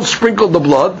 Don't sprinkle the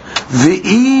blood.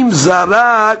 Ve'im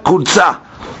zara kurza.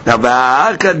 Now,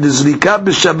 v'ha'aka dizrika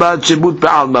b'Shabbat shibut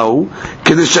be'almahu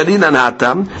kedeshanin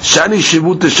anhatam shani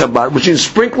shibut Shabbat, which is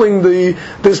sprinkling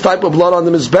this type of blood on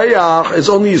the mizbeach is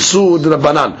only yisud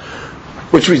rabbanan.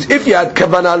 Which means if you had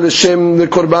kavanah l'shem the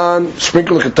korban,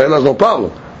 sprinkle the ketayla is no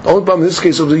problem. The only problem in this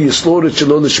case is that you slaughtered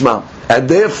shelo l'shma, and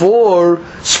therefore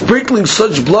sprinkling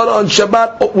such blood on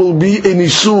Shabbat will be an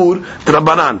isur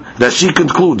rabbanan. Rashi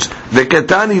concludes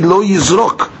v'ketani lo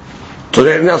yizrok. So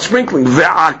they're now sprinkling.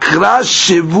 Ve'akra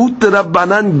shivut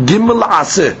rabbanan gimel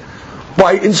aseh.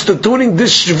 By instituting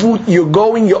this shivut,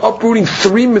 you're uprooting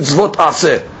 3 mitzvot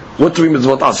aseh. What 3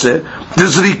 mitzvot aseh?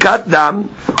 Dizrikat dam,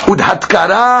 ud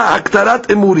hatkara, haktarat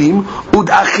emurim, ud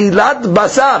achilat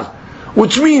basar.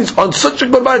 Which means, on such a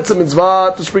korban, it's a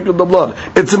mitzvah to sprinkle the blood.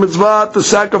 It's a mitzvah to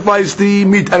sacrifice the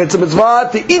meat. And it's a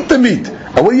mitzvah to eat the meat.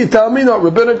 And what do you tell me? No,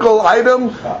 rabbinical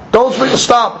item, don't sprinkle,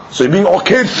 stop. So you're being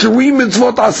okay, 3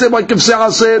 mitzvot aseh by kivsei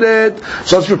aseret.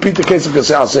 So let's repeat the case of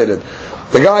kivsei aseret.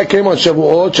 The guy came on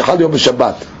Shavuot, shechal yom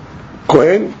b'Shabbat.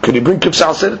 Kohen, could he bring kivsei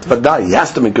aseret? Vaday, he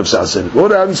has to bring kivsei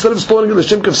aseret. Instead of slaughtering the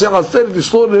shem kivsei aseret, he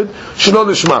slaughtered shelo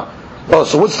l'shma. Oh,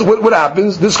 so what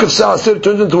happens? This kivsei aseret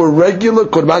turns into a regular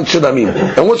korban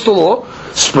shadamim. And what's the law?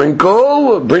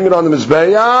 Sprinkle, bring it on the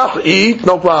mizbeach, eat,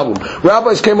 no problem.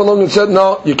 Rabbis came along and said,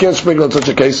 no, you can't sprinkle in such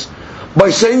a case.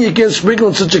 By saying you can't sprinkle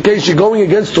in such a case, you're going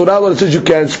against Torah when it says you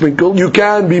can sprinkle, you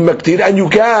can be maktir, and you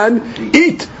can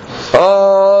eat.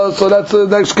 So that's the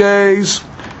next case.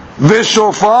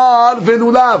 V'shofar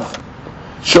v'lulav.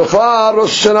 Shofar,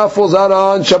 Rosh Hashanah falls out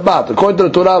on Shabbat. According to the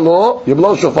Torah law, you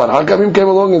blow shofar. Hakamim came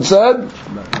along and said,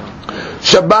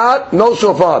 Shabbat, no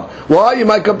shofar. Why? You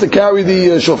might come to carry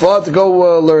the shofar to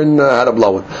go learn how to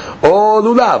blow it. Or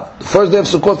lulav. The first day of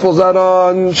Sukkot falls out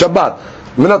on Shabbat.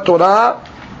 Minat Torah,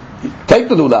 take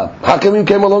the lulav. Hakamim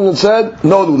came along and said,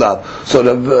 no lulav. So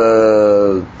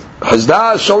the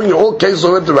Hazdah is showing you all cases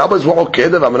where the rabbis were okay,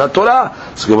 the Vamanat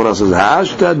Torah. So Gemara says,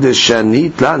 Hashta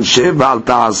deshanit lan shev al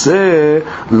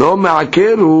ta'aseh lo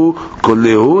ma'akeru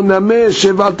kullehu nameh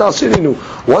shev al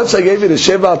ta'aseh. Once I gave you the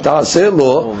shev al ta'aseh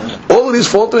law, all of these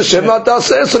fall to the shev al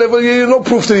ta'aseh, so therefore you no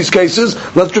proof to these cases.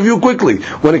 Let's review quickly.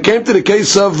 When it came to the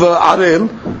case of Arel,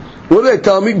 what did they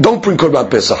tell me? Don't bring Korban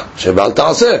Pesach. Sheval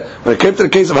Ta'aseh. When it came to the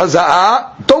case of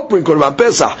Haza'ah, don't bring Korban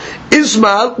Pesach.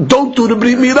 Ismail, don't do the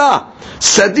Brit Milah.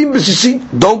 Sadim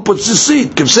B'Sisit, don't put Sisit.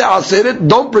 Kivsei Aseret,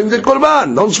 don't bring the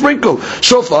Korban. Don't sprinkle.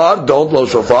 Shofar, don't blow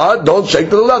Shofar. Don't shake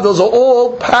the lulav. Those are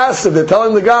all passive. They're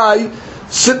telling the guy,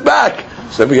 sit back.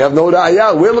 So we have no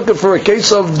ra'ayah. We're looking for a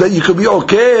case of that you could be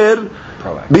okay.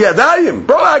 Biyadayim,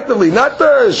 proactively, not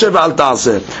the sheval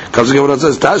ta'aseh. Comes the Gemara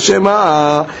says,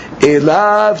 Tashema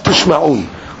elav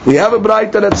tishma'un. We have a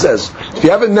braita that says, if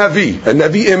you have a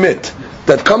navi emit,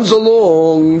 that comes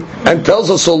along and tells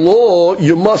us a law,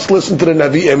 you must listen to the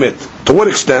navi emit. To what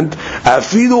extent?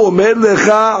 Afidu omer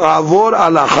lecha avor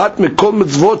al achat mikol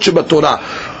mitzvot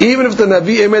shebatorah. Even if the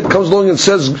navi emit comes along and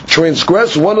says,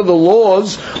 transgress one of the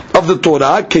laws of the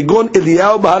Torah, kegon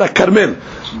Eliyahu b'har Karmel.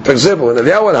 For example, when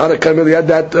Eliyahu and Har Karmel, he had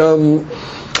that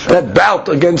bout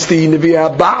against the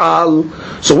Nevi'ah Baal.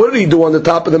 So what did he do on the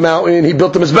top of the mountain? He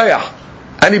built the Mizbeach.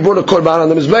 And he brought a Korban on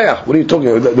the Mizbeach. What are you talking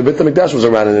about? The Beit HaMikdash was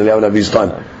around in Eliyahu Navi's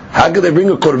time. How could they bring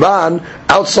a Korban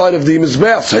outside of the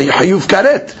Mizbeach? So Hayuv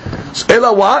Karet. So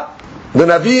Ela what? The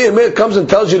Navi Emir comes and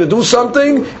tells you to do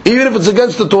something, even if it's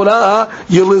against the Torah,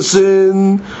 you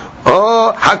listen.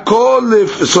 Hakol.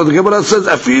 So the Gemara says,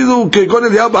 Afidu kegon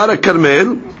Eliyahu b'har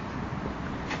Karmel.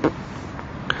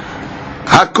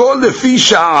 Hakol lefi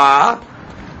sha'ah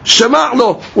shema'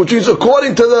 lo, which means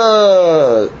according to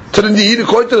the need,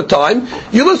 according to the time,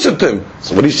 you listen to him.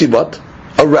 So what do you see? What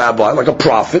a rabbi, like a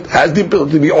prophet, has the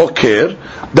ability to be okir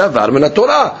davar min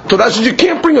Torah. Torah says you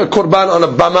can't bring a korban on a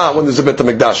bama when there's a Beit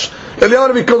HaMikdash.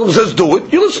 Eliyahu Navi comes and says do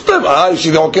it. You listen to him. You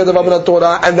see the okir davar min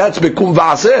Torah, and that's bekum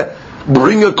va'aseh.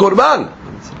 Bring a korban.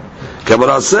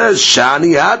 Gemara says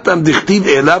shani atam dichtiv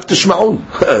elav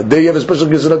tishma'un. There you have a special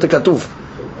gezerat katuf.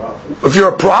 If you're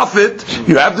a prophet,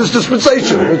 you have this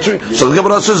dispensation. So the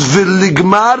Gemara says,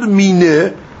 "V'ligmar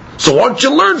mineh." So why don't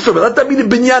you learn from it? Let that be the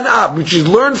binyan ab, which is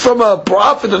learn from a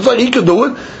prophet. It's like he could do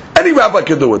it. Any rabbi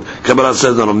could do it. Gemara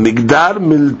says, "No, migdar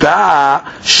milta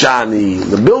shani."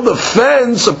 The build a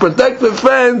fence, a protective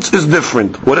fence, is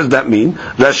different. What does that mean?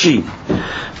 Rashi.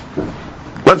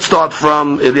 Let's start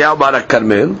from Eliyahu bar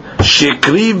Karmel.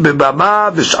 Shekriv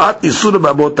bebama v'shat isur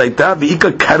babot hayta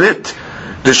v'ika karet.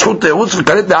 Deshut te'utz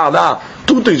v'karet le'ala.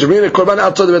 Two things. You're bringing a korban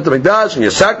outside the Beit HaMikdash and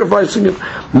you're sacrificing it.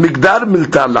 Migdar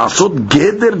miltar la'asot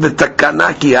geder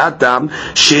v'takana ki hatam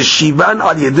sheshivan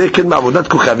al yedei ken ma'avodat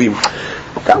kochavim.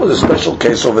 That was a special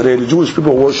case over there. The Jewish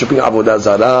people were worshipping Avodah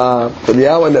Zarah.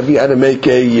 Eliyahu and Nabi had to make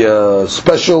a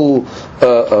special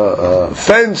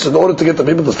fence in order to get the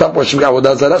people to stop worshipping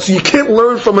Avodah Zarah. So you can't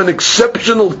learn from an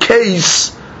exceptional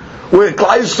case where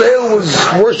Klal Yisrael was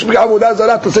worshipping Avodah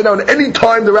Zarah to say now at any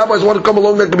time the rabbis want to come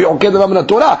along, that could be okay to them in the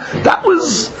Torah. That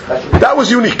was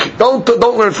unique. Don't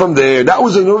learn from there. That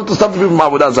was in order to stop the people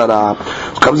from Avodah Zarah.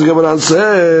 Comes the Gemara and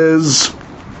says.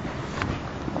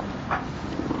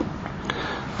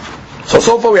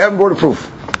 So far we haven't brought a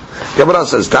proof. Gemara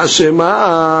says,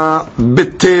 Tashema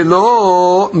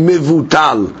betelo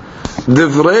mevutal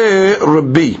divrei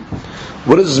Rabbi.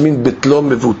 What does this mean, betelo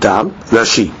mevutal?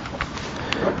 Rashi.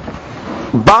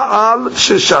 Baal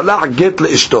sheshalach get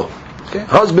leishto.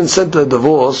 Husband sent a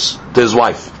divorce to his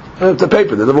wife. The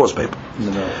paper, the divorce paper.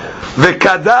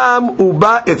 Vekadam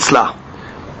uba etzla.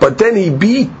 But then he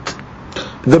beat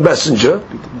the messenger,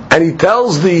 and he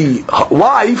tells the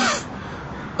wife,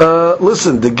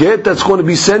 listen, the get that's going to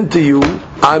be sent to you,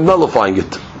 I'm nullifying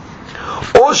it.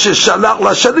 Or he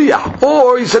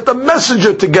sent a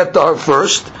messenger to get to her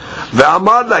first.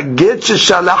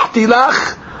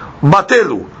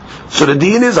 So the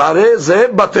deen is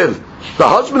batel. The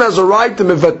husband has a right to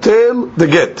mevatel the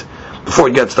get before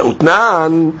he gets the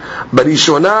utnan.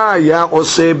 Barishona ya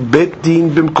ose bet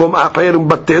din bimkom acher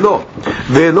batelo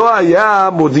velo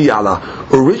haya modi ala.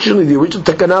 Originally, the original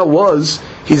takana was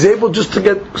he's able just to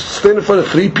stand in front of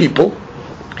three people.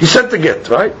 He sent the get,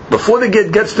 right? Before the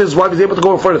get gets to his wife, he's able to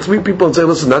go in front of three people and say,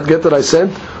 listen, that get that I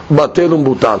sent, batel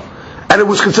butal. And it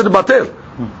was considered batel.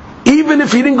 Even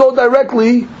if he didn't go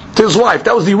directly to his wife.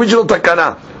 That was the original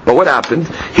takana. But what happened?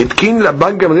 Hitkin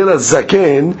Rabban Gamliel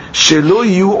Zaken shelo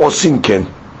yu osin ken.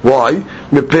 Why?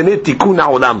 Mepene tikun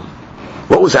ha'olam.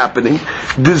 What was happening?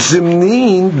 The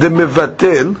zimnin, the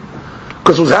mevatel,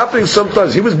 because what was happening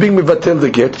sometimes, he was being mevatel the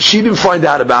get, she didn't find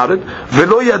out about it.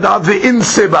 Velo yada ve'in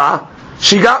seba.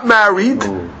 She got married.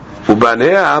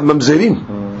 Ubanea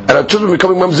mamzerim. And her children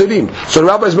becoming mamzerim. So the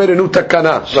rabbis made a new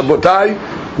takana. Rabotai,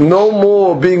 no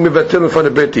more being mevatel in front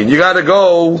of Beit Din. You got to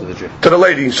go to the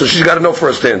lady, so she's got to know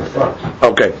firsthand.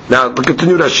 Okay, now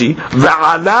continue Rashi.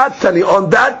 Va'alatani, on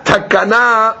that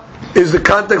takana is the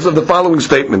context of the following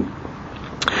statement.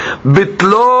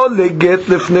 Bitlo leget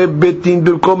lefne Beit Din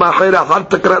b'mkom acher achar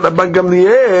takrat Rabban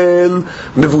Gamliel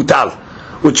mevutal,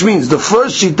 which means the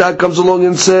first shita comes along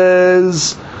and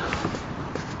says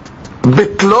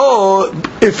bitlo,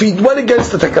 if he went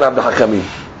against the takana of the hakamim.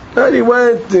 And he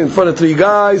went in front of three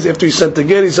guys. After he sent the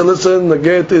get, he said, listen, the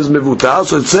get is mevutal.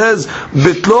 So it says,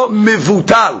 bitlo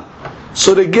mevutal.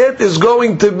 So the get is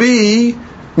going to be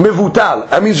mevutal.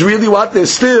 That means really what? They're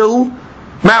still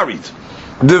married.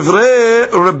 Divrei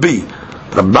Rabbi.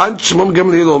 Rabban Shimon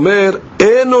Gamliel Omer,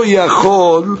 eno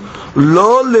yachol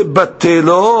lo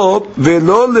lebatelo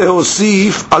velo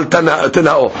lehosif al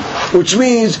tanao. Which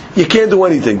means you can't do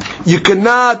anything. You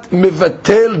cannot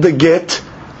mevatel the get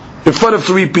in front of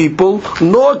three people,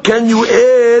 nor can you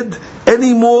add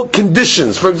any more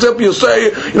conditions. For example, you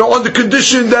say, on the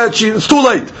condition that it's too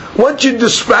late. Once you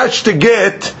dispatch the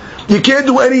get, you can't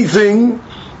do anything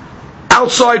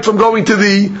outside from going to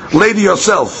the lady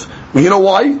yourself. You know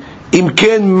why?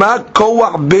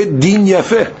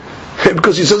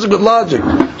 Because he says a good logic.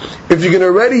 If you can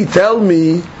already tell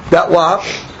me that what?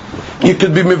 You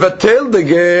could be mevatel the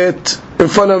get in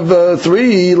front of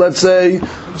three, let's say,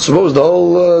 suppose the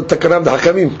whole takana of the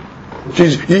hakamim.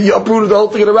 You uprooted the whole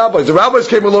thing of the rabbis. The rabbis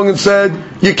came along and said,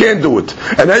 you can't do it.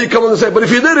 And now you come along and say, but if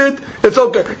you did it, it's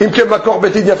okay. So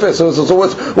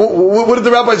what did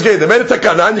the rabbis get? They made a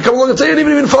takana, and you come along and say, you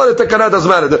didn't even follow the takana, doesn't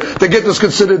matter. The get is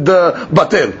considered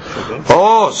batel.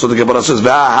 Oh, so the Gemara says,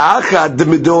 v'ahachad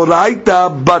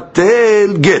midoraita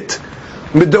batel get.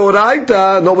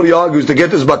 Midoraita, nobody argues, the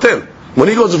get is batel. When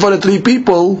he goes in front of three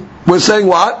people, we're saying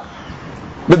what?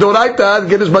 Midoraita, the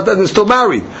get is batel, they're still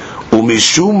married.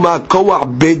 ומשום מה כוח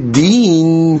בית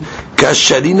דין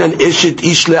כשרינן אשת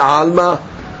איש לעלמא,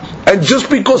 and just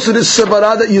because it is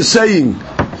sevara that you're saying,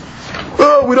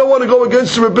 oh, we don't want to go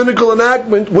against the rabbinical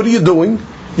enactment, what are you doing?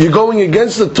 You're going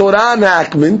against the Torah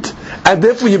enactment, and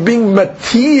therefore you're being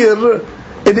matir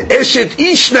in eshet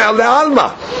ish now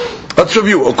le'alma. Let's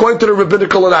review. According to the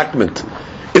rabbinical enactment,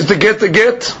 is the get the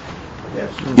get?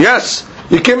 Yes.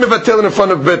 You can't mevatel in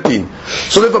front of Beit Din.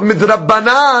 So if a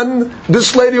midrabbanan,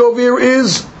 this lady over here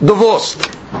is divorced.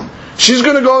 She's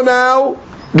going to go now,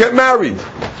 get married.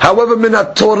 However,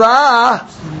 minat Torah,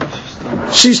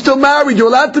 she's still married. You're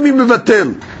allowed to be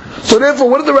mevatel. So therefore,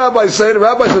 what did the rabbi say? The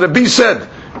rabbi said, Rabbi said,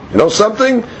 you know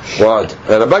something? What?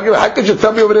 How could you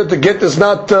tell me over there the get is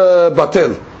not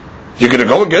batel? You're going to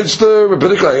go against the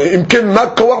rabbinic law.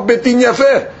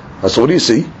 So what do you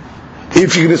see?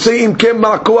 If you're going to say imkem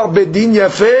ma'koach bedin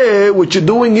yafeh, what you're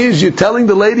doing is you're telling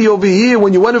the lady over here,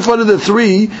 when you went in front of the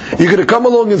three, you're going to come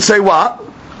along and say what?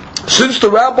 Since the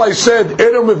rabbi said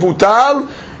ero mevutal,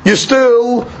 you're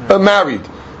still married.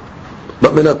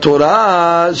 But min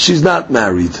Torah, she's not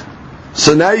married.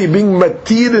 So now you're being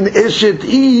matir and eshet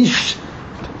ish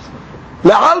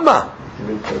la'alma.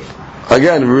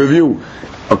 Again, review.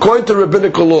 According to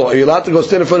rabbinical law, are you allowed to go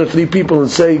stand in front of three people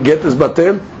and say get this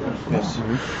batel? Yes.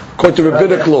 According to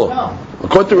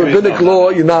rabbinic law,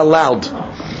 you're not allowed.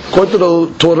 According to the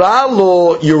Torah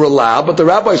law, you're allowed, but the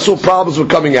rabbi saw problems were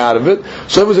coming out of it.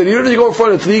 So he said, you go in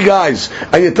front of three guys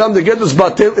and you tell them to get this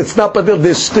batel, it's not batel,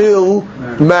 they're still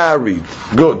married.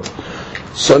 Good.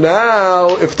 So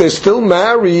now, if they're still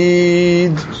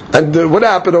married, and what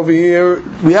happened over here?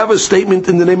 We have a statement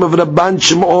in the name of Rabban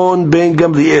Shimon ben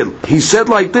Gamliel. He said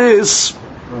like this.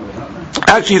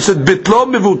 Actually, he said, "Bitlo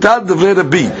mevutal devre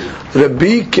Rabbi."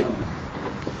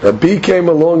 Rabbi came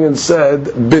along and said,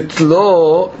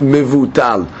 "Bitlo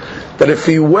mevutal." That if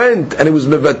he went and he was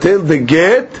mevatel the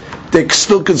get, they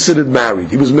still considered married.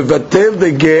 He was mevatel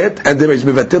the get, and then he's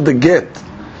mevatel the get.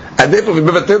 And therefore, if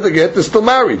mevatel the get, they're still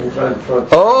married.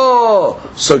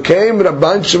 Oh, so came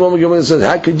Rabban Shimon and said,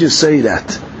 "How could you say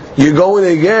that? You're going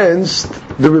against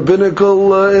the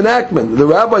rabbinical enactment." The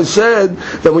rabbi said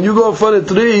that when you go in front of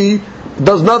three, it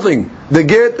does nothing. The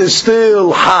get is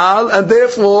still hal, and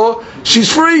therefore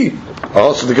she's free.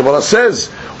 Oh, so the Gemara says,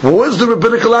 what is the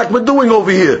rabbinical enactment doing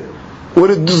over here? What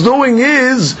it's doing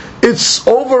is, it's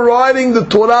overriding the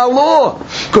Torah law.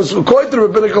 Because according to the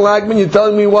rabbinical enactment, you're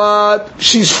telling me what?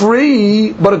 She's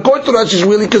free, but according to that, she's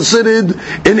really considered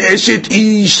an eshet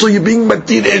ish, so you're being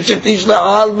matir eshet ish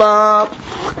la'alma.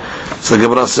 So the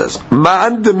Gemara says,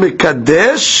 Ma'an de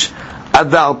mekadesh,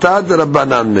 adalta de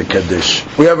rabbanan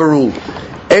mekadesh. We have a rule.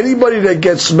 Anybody that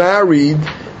gets married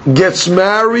al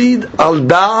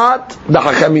da'at the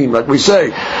hachamim. Like we say,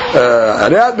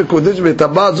 Ariat b'kodesh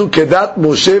v'tabazu kedat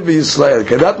Moshe v'Yisrael.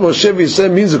 Kedat Moshe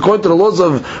v'Yisrael means according to the laws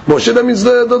of Moshe, that means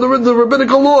the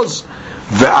rabbinical laws.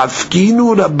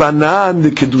 Ve'afkinu rabbanan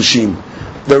the kedushin.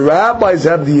 The rabbis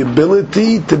have the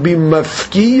ability to be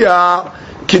mafkiya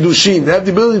kiddushin. They have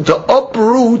the ability to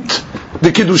uproot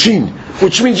the kiddushin,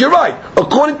 which means you're right.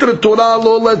 According to the Torah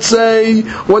law, let's say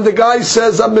when the guy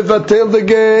says I'm mevatel the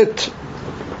get,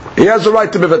 he has the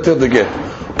right to mevatel the get.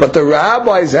 But the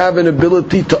rabbis have an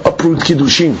ability to uproot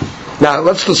kiddushin. Now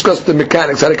let's discuss the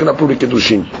mechanics how they can uproot a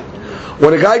kiddushin.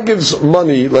 When a guy gives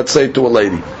money, let's say to a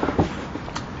lady,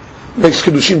 makes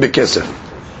kiddushin bekesef,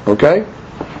 okay?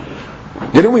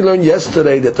 Didn't we learn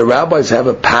yesterday that the rabbis have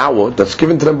a power that's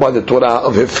given to them by the Torah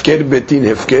of hefker betin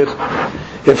hefker?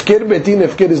 Hefker betin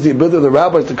hefker is the ability of the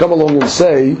rabbis to come along and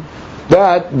say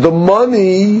that the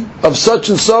money of such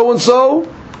and so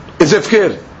is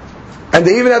hefker. And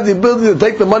they even have the ability to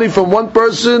take the money from one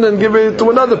person and give it to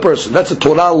another person. That's a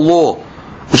Torah law.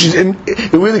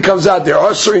 It really comes out. There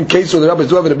are certain cases where the rabbis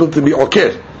do have an ability to be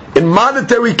okir. In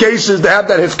monetary cases, they have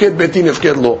that hefker betin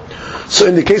hefker law. So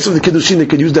in the case of the kiddushin, they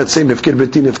could use that same hefker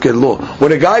betin hefker law.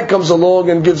 When a guy comes along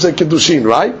and gives a kiddushin,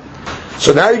 right?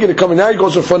 So now you're going to come, and now he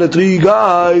goes in front of three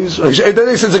guys. Then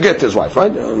he says to get to his wife,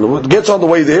 right? Gets on the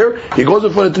way there. He goes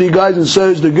in front of three guys and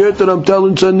says, the get that I'm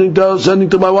sending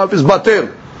to my wife is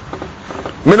batel.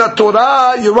 Minat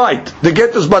Torah, you're right. The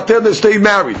get is batel, they stay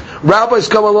married. Rabbis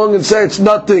come along and say it's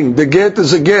nothing. The get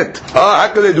is a get.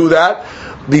 How can they do that?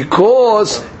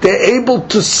 Because they're able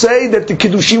to say that the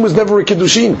kiddushin was never a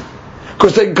kiddushin.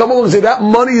 Because they can come along and say that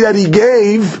money that he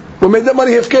gave, we made that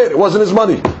money hefker. It wasn't his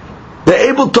money.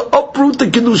 They're able to uproot the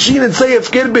kiddushin and say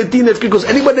hefker betin hefker. Because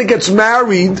anybody that gets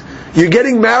married, you're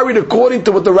getting married according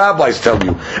to what the rabbis tell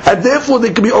you, and therefore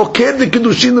they can be okir the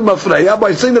kiddushin the mafreya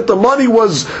by saying that the money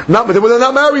was not, but they're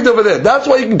not married over there. That's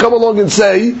why you can come along and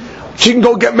say she can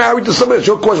go get married to somebody else.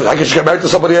 Your question: I can she get married to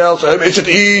somebody else? Ishet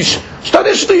ish. It's not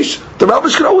ishet ish. The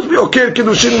rabbis can always be okir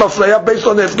kiddushin mafreya based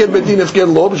on the hefker betin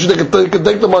hefker law, because they can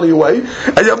take the money away,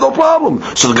 and you have no problem.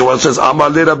 So the Gemara says, Amar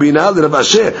le Rabina le Rav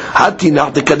Asher hati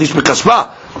nach de kaddish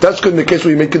bekaspa. That's good in the case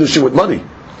where you make kiddushin with money.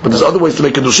 But there's other ways to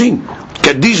make kiddushin.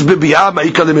 Kaddish b'biyah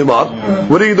ma'ika lemimar.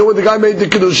 What do you do when the guy made the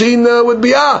kiddushin with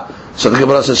biyah? So the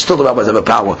Gemara says, still the rabbis have a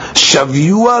power.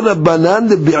 Shavyua rabbanan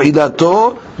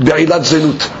lebi'idato bi'ilat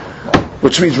zenut.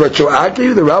 Which means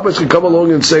retroactively, the rabbis can come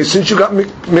along and say, since you got made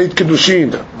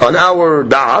kiddushin on our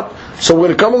da'at, so we're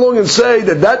going to come along and say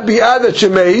that biyah that you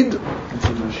made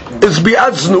is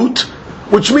biyat znut,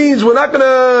 which means we're not going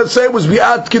to say it was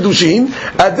bi'at kiddushin,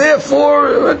 and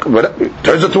therefore,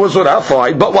 turns out to a surah,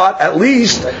 fine, but what? At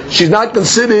least she's not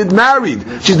considered married.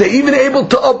 She's even able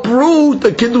to uproot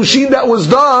the kiddushin that was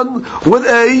done with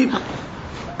a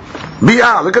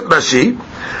bi'ah. Look at Rashi.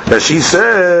 Rashi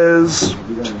says,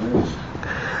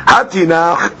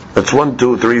 Hatinach, that's 1,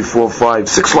 2, 3, 4, 5,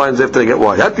 6 lines after they get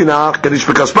wide. Hatinach, Kadish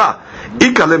Bekaspa.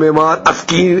 Ika lememar,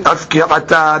 afki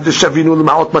ata, deshavinu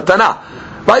l'ma'ot matana.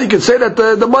 Right, you can say that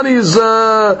the money was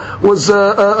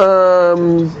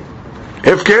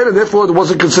hefker, and therefore it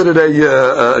wasn't considered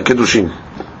a kiddushin.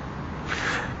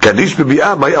 Kadish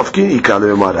bebi'ah, may afki ika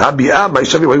lememar. Ha bi'ah, may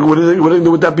shavinu. What are they going to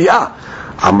do with that bi'ah?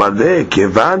 Amale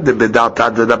kevan de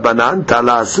bedata de banan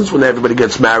tala. Since when everybody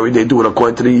gets married, they do it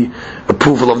according to the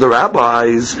approval of the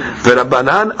rabbis.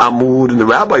 V'rabanan amur, and the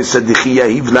rabbi said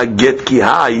dichiyahiv la get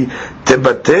kihai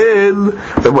tebatel.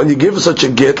 That when you give such a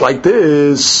get like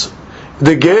this,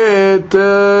 the get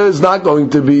is not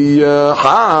going to be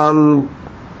hal.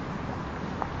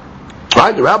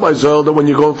 Right? The rabbis held that when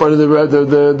you go in front of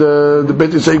the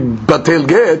beit, you say batel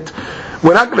get.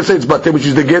 We're not going to say it's batel, which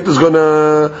is the get is going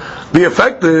to be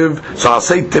effective. So I'll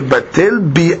say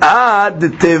tebatel bi'ad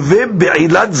teve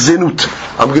be'ilat zinut.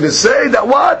 I'm going to say that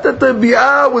what? That the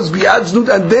bi'ah was bi'ad zinut,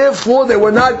 and therefore they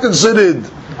were not considered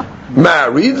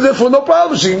married. Therefore, no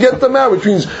problem. She can get them married, which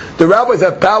means the rabbis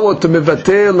have power to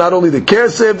mevatel not only the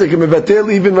kesef, they can mevatel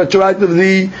even retroactive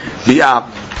the bi'ah.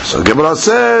 So Gemara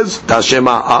says,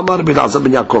 Tashema Amar bin Azab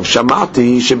bin Yaakov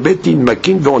Shamati shebetin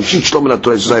makin ve'onshin shlo min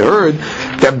haTorah. I heard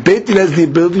that betin has the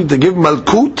ability to give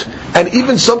malkut and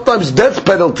even sometimes death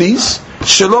penalties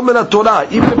shlo min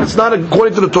haTorah, even if it's not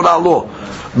according to the Torah law.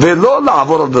 Ve'lo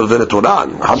la'avor al dervei Torah,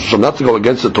 not to go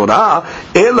against the Torah,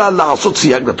 ela la'asot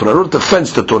siyag the Torah, not to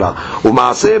fence the Torah.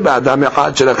 U'maaseh ba'adam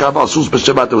echad shelakav asus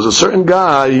b'Shabbat. There was a certain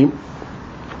guy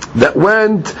that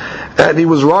went and he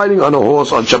was riding on a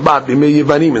horse on Shabbat in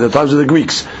the times of the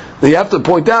Greeks. Now you have to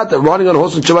point out that riding on a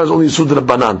horse on Shabbat is only a suda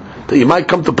banan. That you might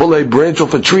come to pull a branch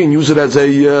off a tree and use it as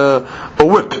a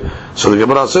whip. So the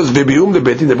Gemara says, "V'bium the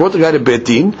betin." They brought the guy to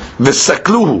betin,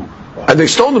 v'sakluhu, and they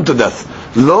stoned him to death.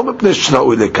 Not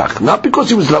because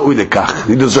he was la'ui lekach,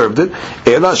 he deserved it.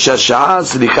 Because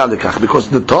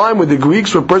the time when the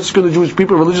Greeks were persecuting the Jewish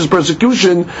people, religious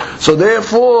persecution, so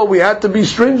therefore we had to be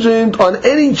stringent on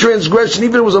any transgression,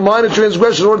 even if it was a minor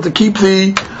transgression, in order to keep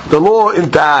the law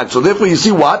intact. So therefore you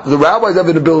see what? The rabbis have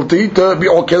an ability to be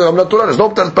okay, I'm not Torah, there's no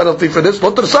penalty for this,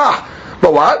 not Tersah.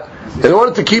 But what? In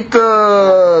order to keep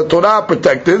the Torah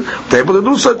protected, they're able to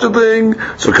do such a thing.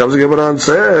 So comes the Gemara and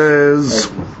says,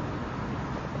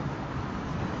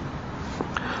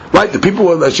 right, the people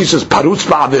were, she says, parutz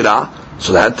ba'avira,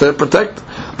 so they had to protect.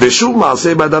 V'shuv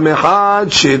ma'aseh b'adam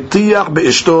echad she'tiach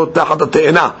be'ishto tachat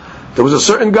ha'te'ena. There was a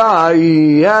certain guy,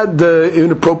 he had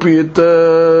inappropriate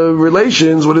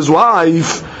relations with his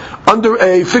wife under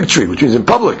a fig tree, which means in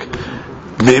public.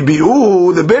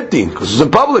 Ve'bi'u the betin, because it's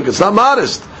in public, it's not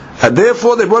modest. And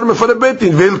therefore they brought him in front of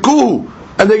betin, ve'ilkuhu,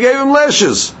 and they gave him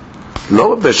lashes.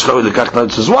 No,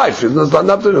 it's his wife. It's not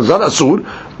asur,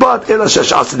 but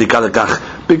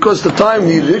because the time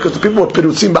needed, because the people were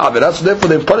pirutzim ba'avirat, so therefore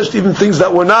they punished even things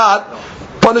that were not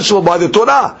punishable by the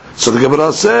Torah. So the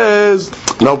Gemara says,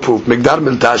 no proof. Migdar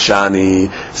miltashani.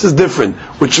 This is different,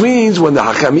 which means when the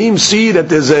Hakamim see that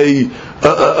there's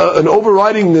an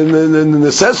overriding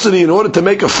necessity in order to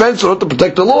make a fence, in order to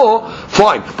protect the law,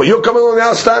 fine. But you're coming along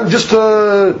now, stand just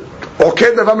to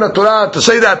Torah to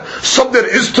say that something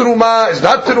is teruma, is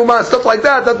not teruma, stuff like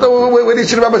that. That's where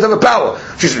these rabbis have a power.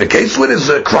 She's in the case when there's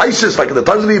a crisis, like in the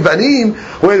times of the Yevanim,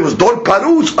 where it was dor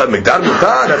parutz, migdar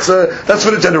mutar. That's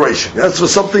for the generation. That's for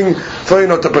something for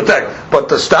to protect. But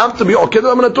the stamp to be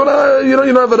Torah, you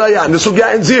don't have a raya. And this will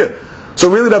get in here. So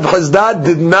really, Rav Chazdad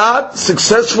did not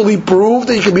successfully prove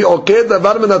that you can be oked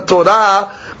davar min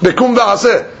Torah bekum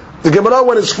v'aseh. The Gemara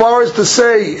went as far as to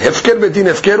say hefker betin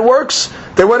hefker works.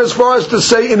 They went as far as to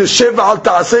say in a sheva al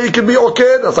ta'aseh it can be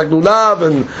oked. That's like lulav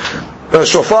and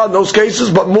shofar in those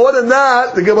cases. But more than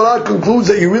that, the Gemara concludes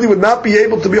that you really would not be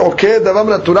able to be oked davar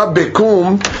min Torah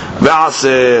bekum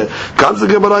v'aseh. Comes the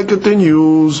Gemara and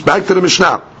continues back to the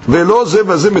Mishnah. Velo ze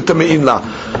v'ze mitamein la.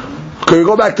 Can we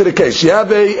go back to the case? You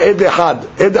have a Ed Echad.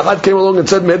 Ed Echad came along and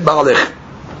said Med Ba'alech.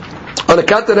 On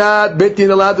account of that,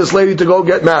 Betin allowed this lady to go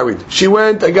get married. She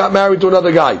went and got married to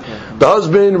another guy. The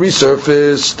husband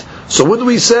resurfaced. So what do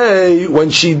we say when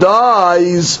she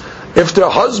dies? If their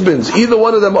husbands, either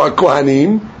one of them are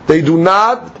Kohanim, they do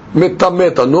not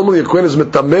mitameh. Normally a Kohen is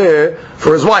mitameh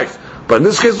for his wife. But in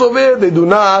this case over here, they do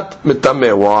not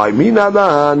mitameh. Why?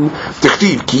 Minadan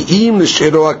tichtiv ki im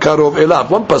l'she'ero akarov elav.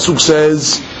 One pasuk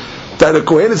says that a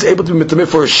Kohen is able to be mitameh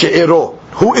for a she'ero.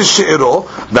 who is she'ero,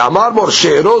 ve'amar mor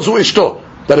she'ero zu ishto.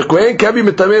 That a kohen can be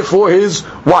mitameh for his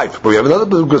wife. But we have another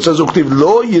book that says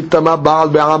lo yitama ba'al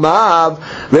be'amav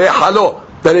le'halo.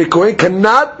 That a kohen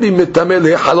cannot be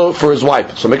mitameh le'halo for his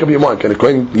wife. So make up your mind. Can a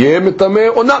kohen yeh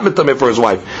mitameh or not mitameh for his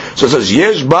wife? So it says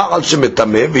yesh ba'al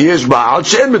she'mitameh v'yesh ba'al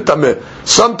she'en mitameh.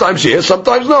 Sometimes yes,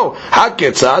 sometimes no.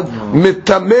 Haketzad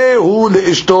mitameh hu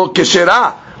le'ishto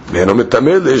keshera. But in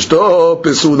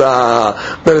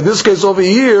this case over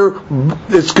here,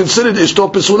 it's considered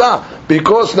ishto pesula,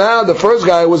 because now the first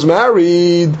guy was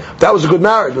married, that was a good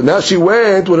marriage, but now she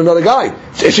went with another guy.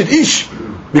 It's eshet ish.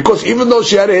 Because even though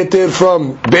she had a heter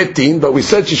from Betin, but we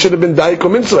said she should have been daiko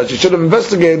mitzvah, she should have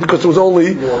investigated because there was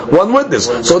only one witness.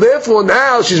 So therefore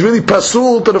now she's really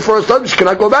pasul to the first husband. She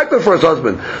cannot go back to the first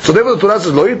husband. So therefore the Torah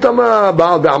says, lo yitama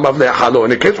ba'al be'amav le'halo.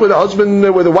 In the case where the husband,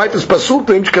 where the wife is pasul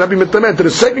to him, she cannot be mitameh. To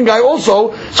the second guy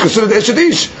also, it's considered eshet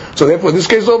ish. So therefore in this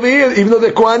case over here, even though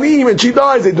they're kohanim and she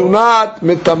dies, they do not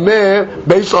mitameh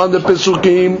based on the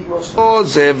pesukim.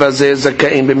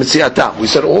 We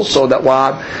said also that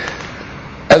what?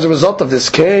 As a result of this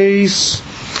case,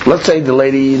 let's say the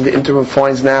lady in the interim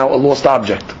finds now a lost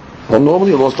object. Well,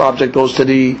 normally a lost object goes to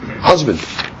the husband.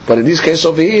 But in this case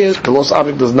over here, the lost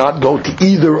object does not go to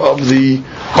either of the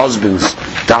husbands.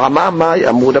 What's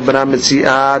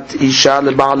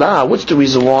the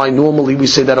reason why normally we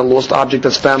say that a lost object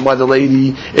that's found by the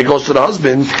lady, it goes to the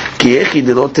husband?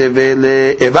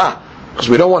 Because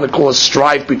we don't want to cause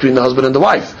strife between the husband and the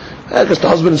wife. Because the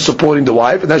husband is supporting the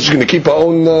wife, and now she's going to keep her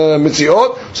own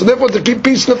mitziot. So therefore, to keep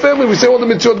peace in the family, we say all the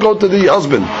mitziot go to the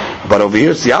husband. But over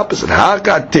here, it's the opposite.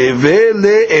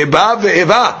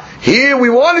 Here we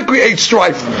want to create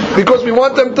strife because we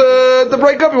want them to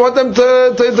break up. We want them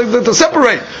to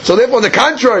separate. So therefore, on the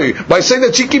contrary, by saying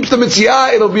that she keeps the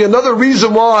mitzvah, it'll be another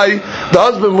reason why the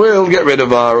husband will get rid of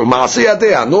her.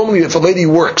 Normally, if a lady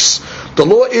works, the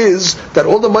law is that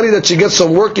all the money that she gets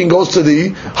from working goes to the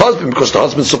husband because the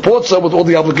husband supports her with all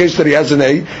the obligations that he has in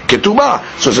a ketubah.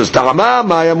 So it says,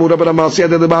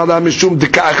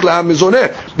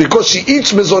 because she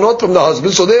eats mizonot from the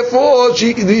husband, so therefore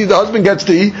the husband gets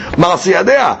the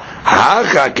masiyadeh.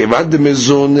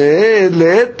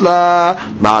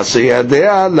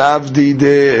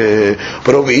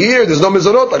 But over here, there's no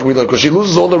mizonot like we learned because she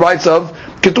loses all the rights of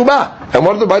ketubah. And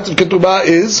one of the rights of ketubah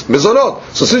is mizonot.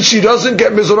 So since she doesn't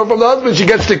get mizonot from the husband, she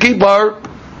gets to keep her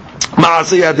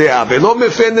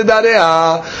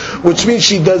which means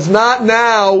she does not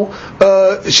now,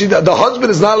 the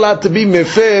husband is not allowed to be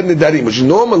mefer nidarim, which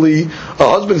normally a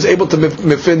husband is able to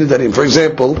mefer nidarim. For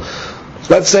example,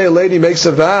 let's say a lady makes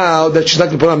a vow that she's not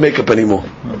going to put on makeup anymore.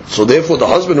 So therefore the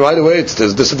husband right away,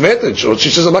 there's disadvantage. Or she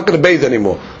says, I'm not going to bathe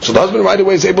anymore. So the husband right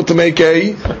away is able to make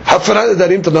a hafarat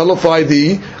nidarim to nullify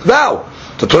the vow.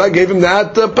 The Torah gave him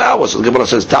that power. So the Gemara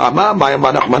says,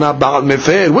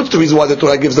 what's the reason why the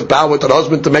Torah gives the power to the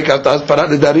husband to make a hafarat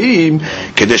nidarim?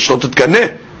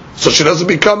 So she doesn't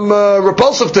become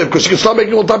repulsive to him because she can start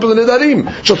making all types of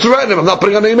nidarim. She'll threaten him, I'm not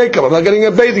putting on any makeup, I'm not getting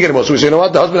a bathing anymore. So we say, you know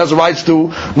what, the husband has the rights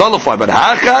to nullify. But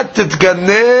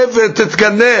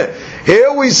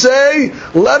here we say,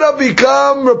 let her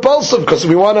become repulsive because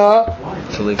we want her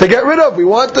to get rid of. We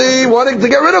want to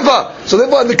get rid of her. So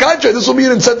therefore, on the contrary, this will be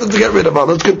an incentive to get rid of her.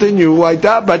 Let's continue. Which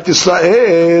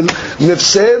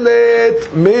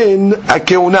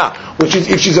is,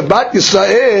 if she's a Bat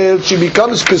Yisrael, she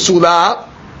becomes Pesula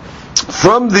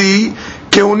from the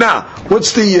Keuna.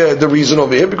 What's the reason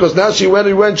over here? Because now she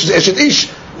went, she's Eshet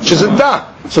Ish. She's a Da.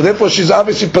 So therefore she's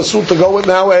obviously Pasul to go with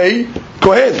now a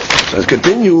Kohen. So it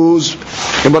continues.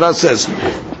 Gemara says,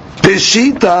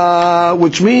 Peshita,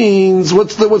 which means,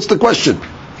 what's the question?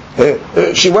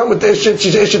 She went with Eshet,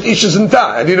 she's Eshet Ish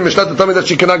Zinta. I need a Mishnah to tell me that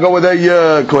she cannot go with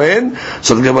a Kohen.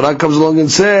 So the Gemara comes along and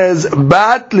says,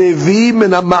 Bat Levi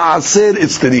min ha-ma'aser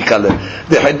itzterikale.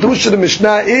 The Hadush of the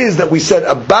Mishnah is that we said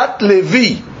a Bat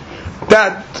Levi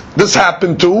that this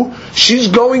happened to, she's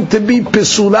going to be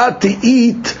Pesula to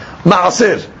eat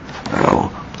Ma'aser.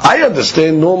 I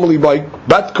understand normally by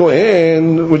Bat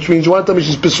Kohen, which means you want to tell me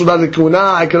she's Pesula de Kuna,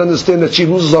 I can understand that she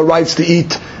loses her rights to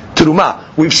eat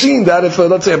Teruma. We've seen that if,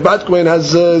 let's say, a Bat Kohen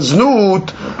has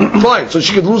Znut, fine, so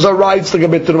she could lose her rights to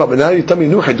get Teruma. But now you tell me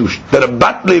new Hadush, that a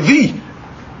Bat Levi,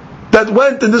 that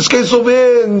went, in this case over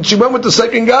here, and she went with the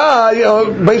second guy,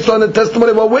 based on the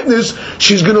testimony of a witness,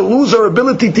 she's going to lose her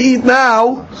ability to eat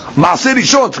now. Ma'aser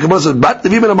Rishon. The Gemara says, Bat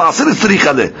Levi min ha-ma'aser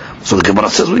itzterikale. So the Gemara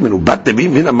says, what do you mean? Bat Levi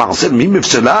min ha-ma'aser mi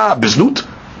mifsela biznut?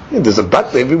 There's a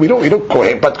Bat Levi, we don't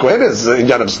Kohen, Bat Kohen is in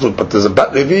Yan of Znut, but there's a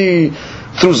Bat Levi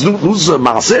through znut lose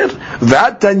maaser?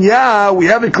 That tanya, we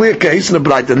have a clear case in the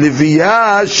Braita.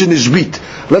 Liviyah shenishbit.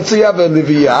 Let's say you have a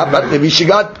Liviyah, but maybe she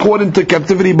got caught into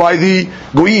captivity by the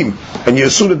goyim, and you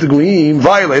assume that the goyim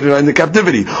violated her in the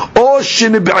captivity. Or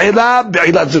shenib'ila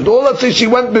b'ila znut. Or let's say she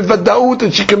went b'vadaut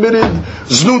and she committed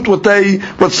znut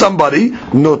with somebody.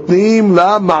 Notnim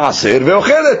la maaser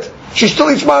ve'ochelet. She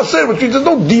still eats maaser, which means there's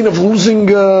no deen of losing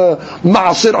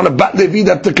maaser on a bat levi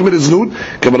that committed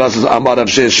znut. Gemara says, Amar Rav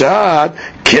Sheshat,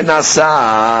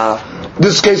 kenasa.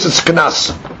 This case it's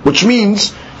kenas, which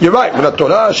means, you're right, with the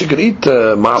Torah she could eat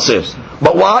maaser.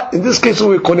 But what? In this case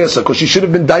we're konesa, because she should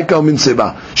have been daika min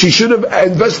seba. She should have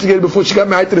investigated before she got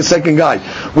married to the second guy.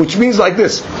 Which means like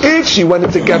this, if she went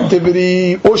into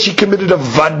captivity, or she committed a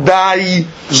vadai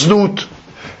znut,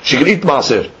 she could eat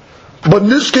maaser. But in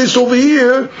this case over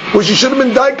here, where she should have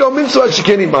been daika mitzvah, she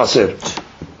can't eat maaser.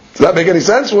 Does that make any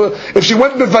sense? Well, if she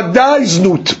went bevadai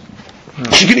znut,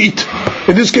 she can eat.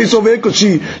 In this case over here, because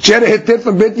she had a heter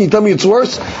from Beit, you tell me it's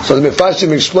worse? So the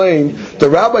Mefashim explain, the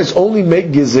rabbis only make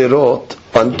gezerot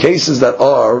on cases that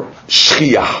are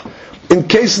shchiyah. In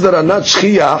cases that are not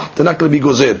shchiyah, they're not going to be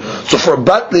gozer. So for a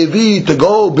bat levi to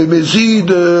go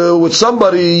b'mezid with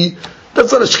somebody,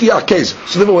 that's not a shchiyah case.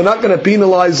 So therefore we're not going to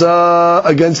penalize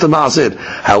against the ma'asir.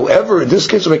 However, in this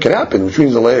case it can happen, which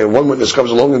means one witness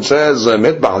comes along and says,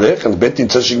 met ba'alech, and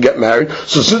Betin says she can get married.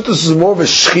 So since this is more of a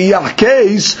shchiyah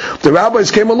case, the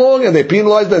rabbis came along and they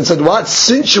penalized her and said, what?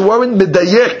 Since you weren't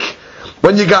medayek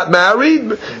when you got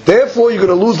married, therefore you're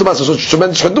going to lose the master. So it's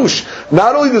tremendous chadush.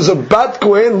 Not only does a bat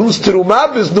kohen lose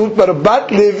terumah biznut, but a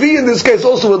bat levi in this case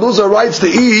also would lose her rights to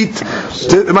eat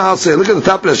maaser. Look at the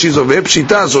top of the she's over here.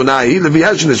 Pshita zonai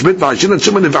leviah shenishbit v'ashin and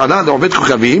shema nef'ala le'oved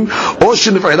kukavim or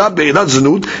shenef'ala be'ilat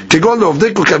znut kegon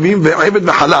le'oved kukavim ve'eved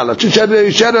v'halal.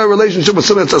 She had a relationship with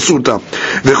someone that's asurta.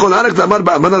 V'chol hanek tamar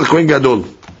ba'amana l'kohen gadol.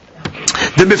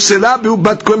 The mifsela be'u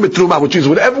bat kohen mitrumah, which is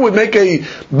whatever would make a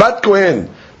bat kohen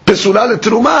Pesula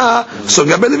letruma, so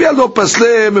Gabe Levi lo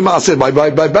pasle maaser. By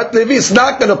Bat Levi, it's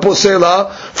not going to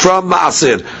posela from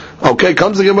maaser. Okay,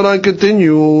 comes the Gemara and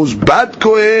continues. Bat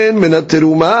Kohen minat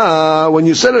teruma. When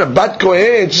you said it a Bat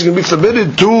Kohen, she's going to be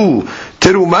forbidden to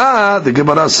teruma. The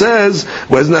Gemara says,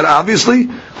 well, isn't that obviously?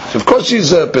 Of course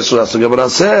she's pesula. So the Gemara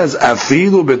says,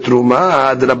 afilu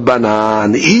betruma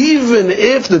drabanan. Even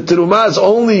if the teruma is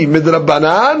only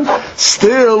midrabanan,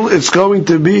 still it's going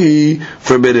to be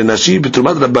forbidden. Ashi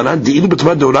betruma drabanan. Di'ilu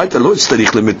betruma deoraita lo yitztarich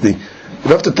limitni. You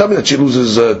don't have to tell me that she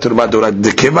loses teruma deoraita.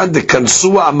 The kevan the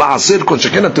kansua ma'asir kol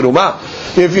shekena teruma.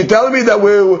 If you're telling me that we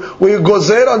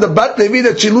gozer on the bat levi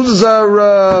that she loses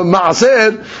her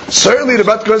ma'asir, certainly the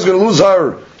bat kohen is going to lose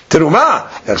her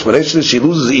teruma. The explanation is she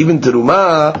loses even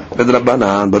teruma.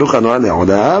 Baruch Adonai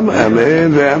Le'olam.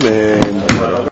 Amen ve'amen.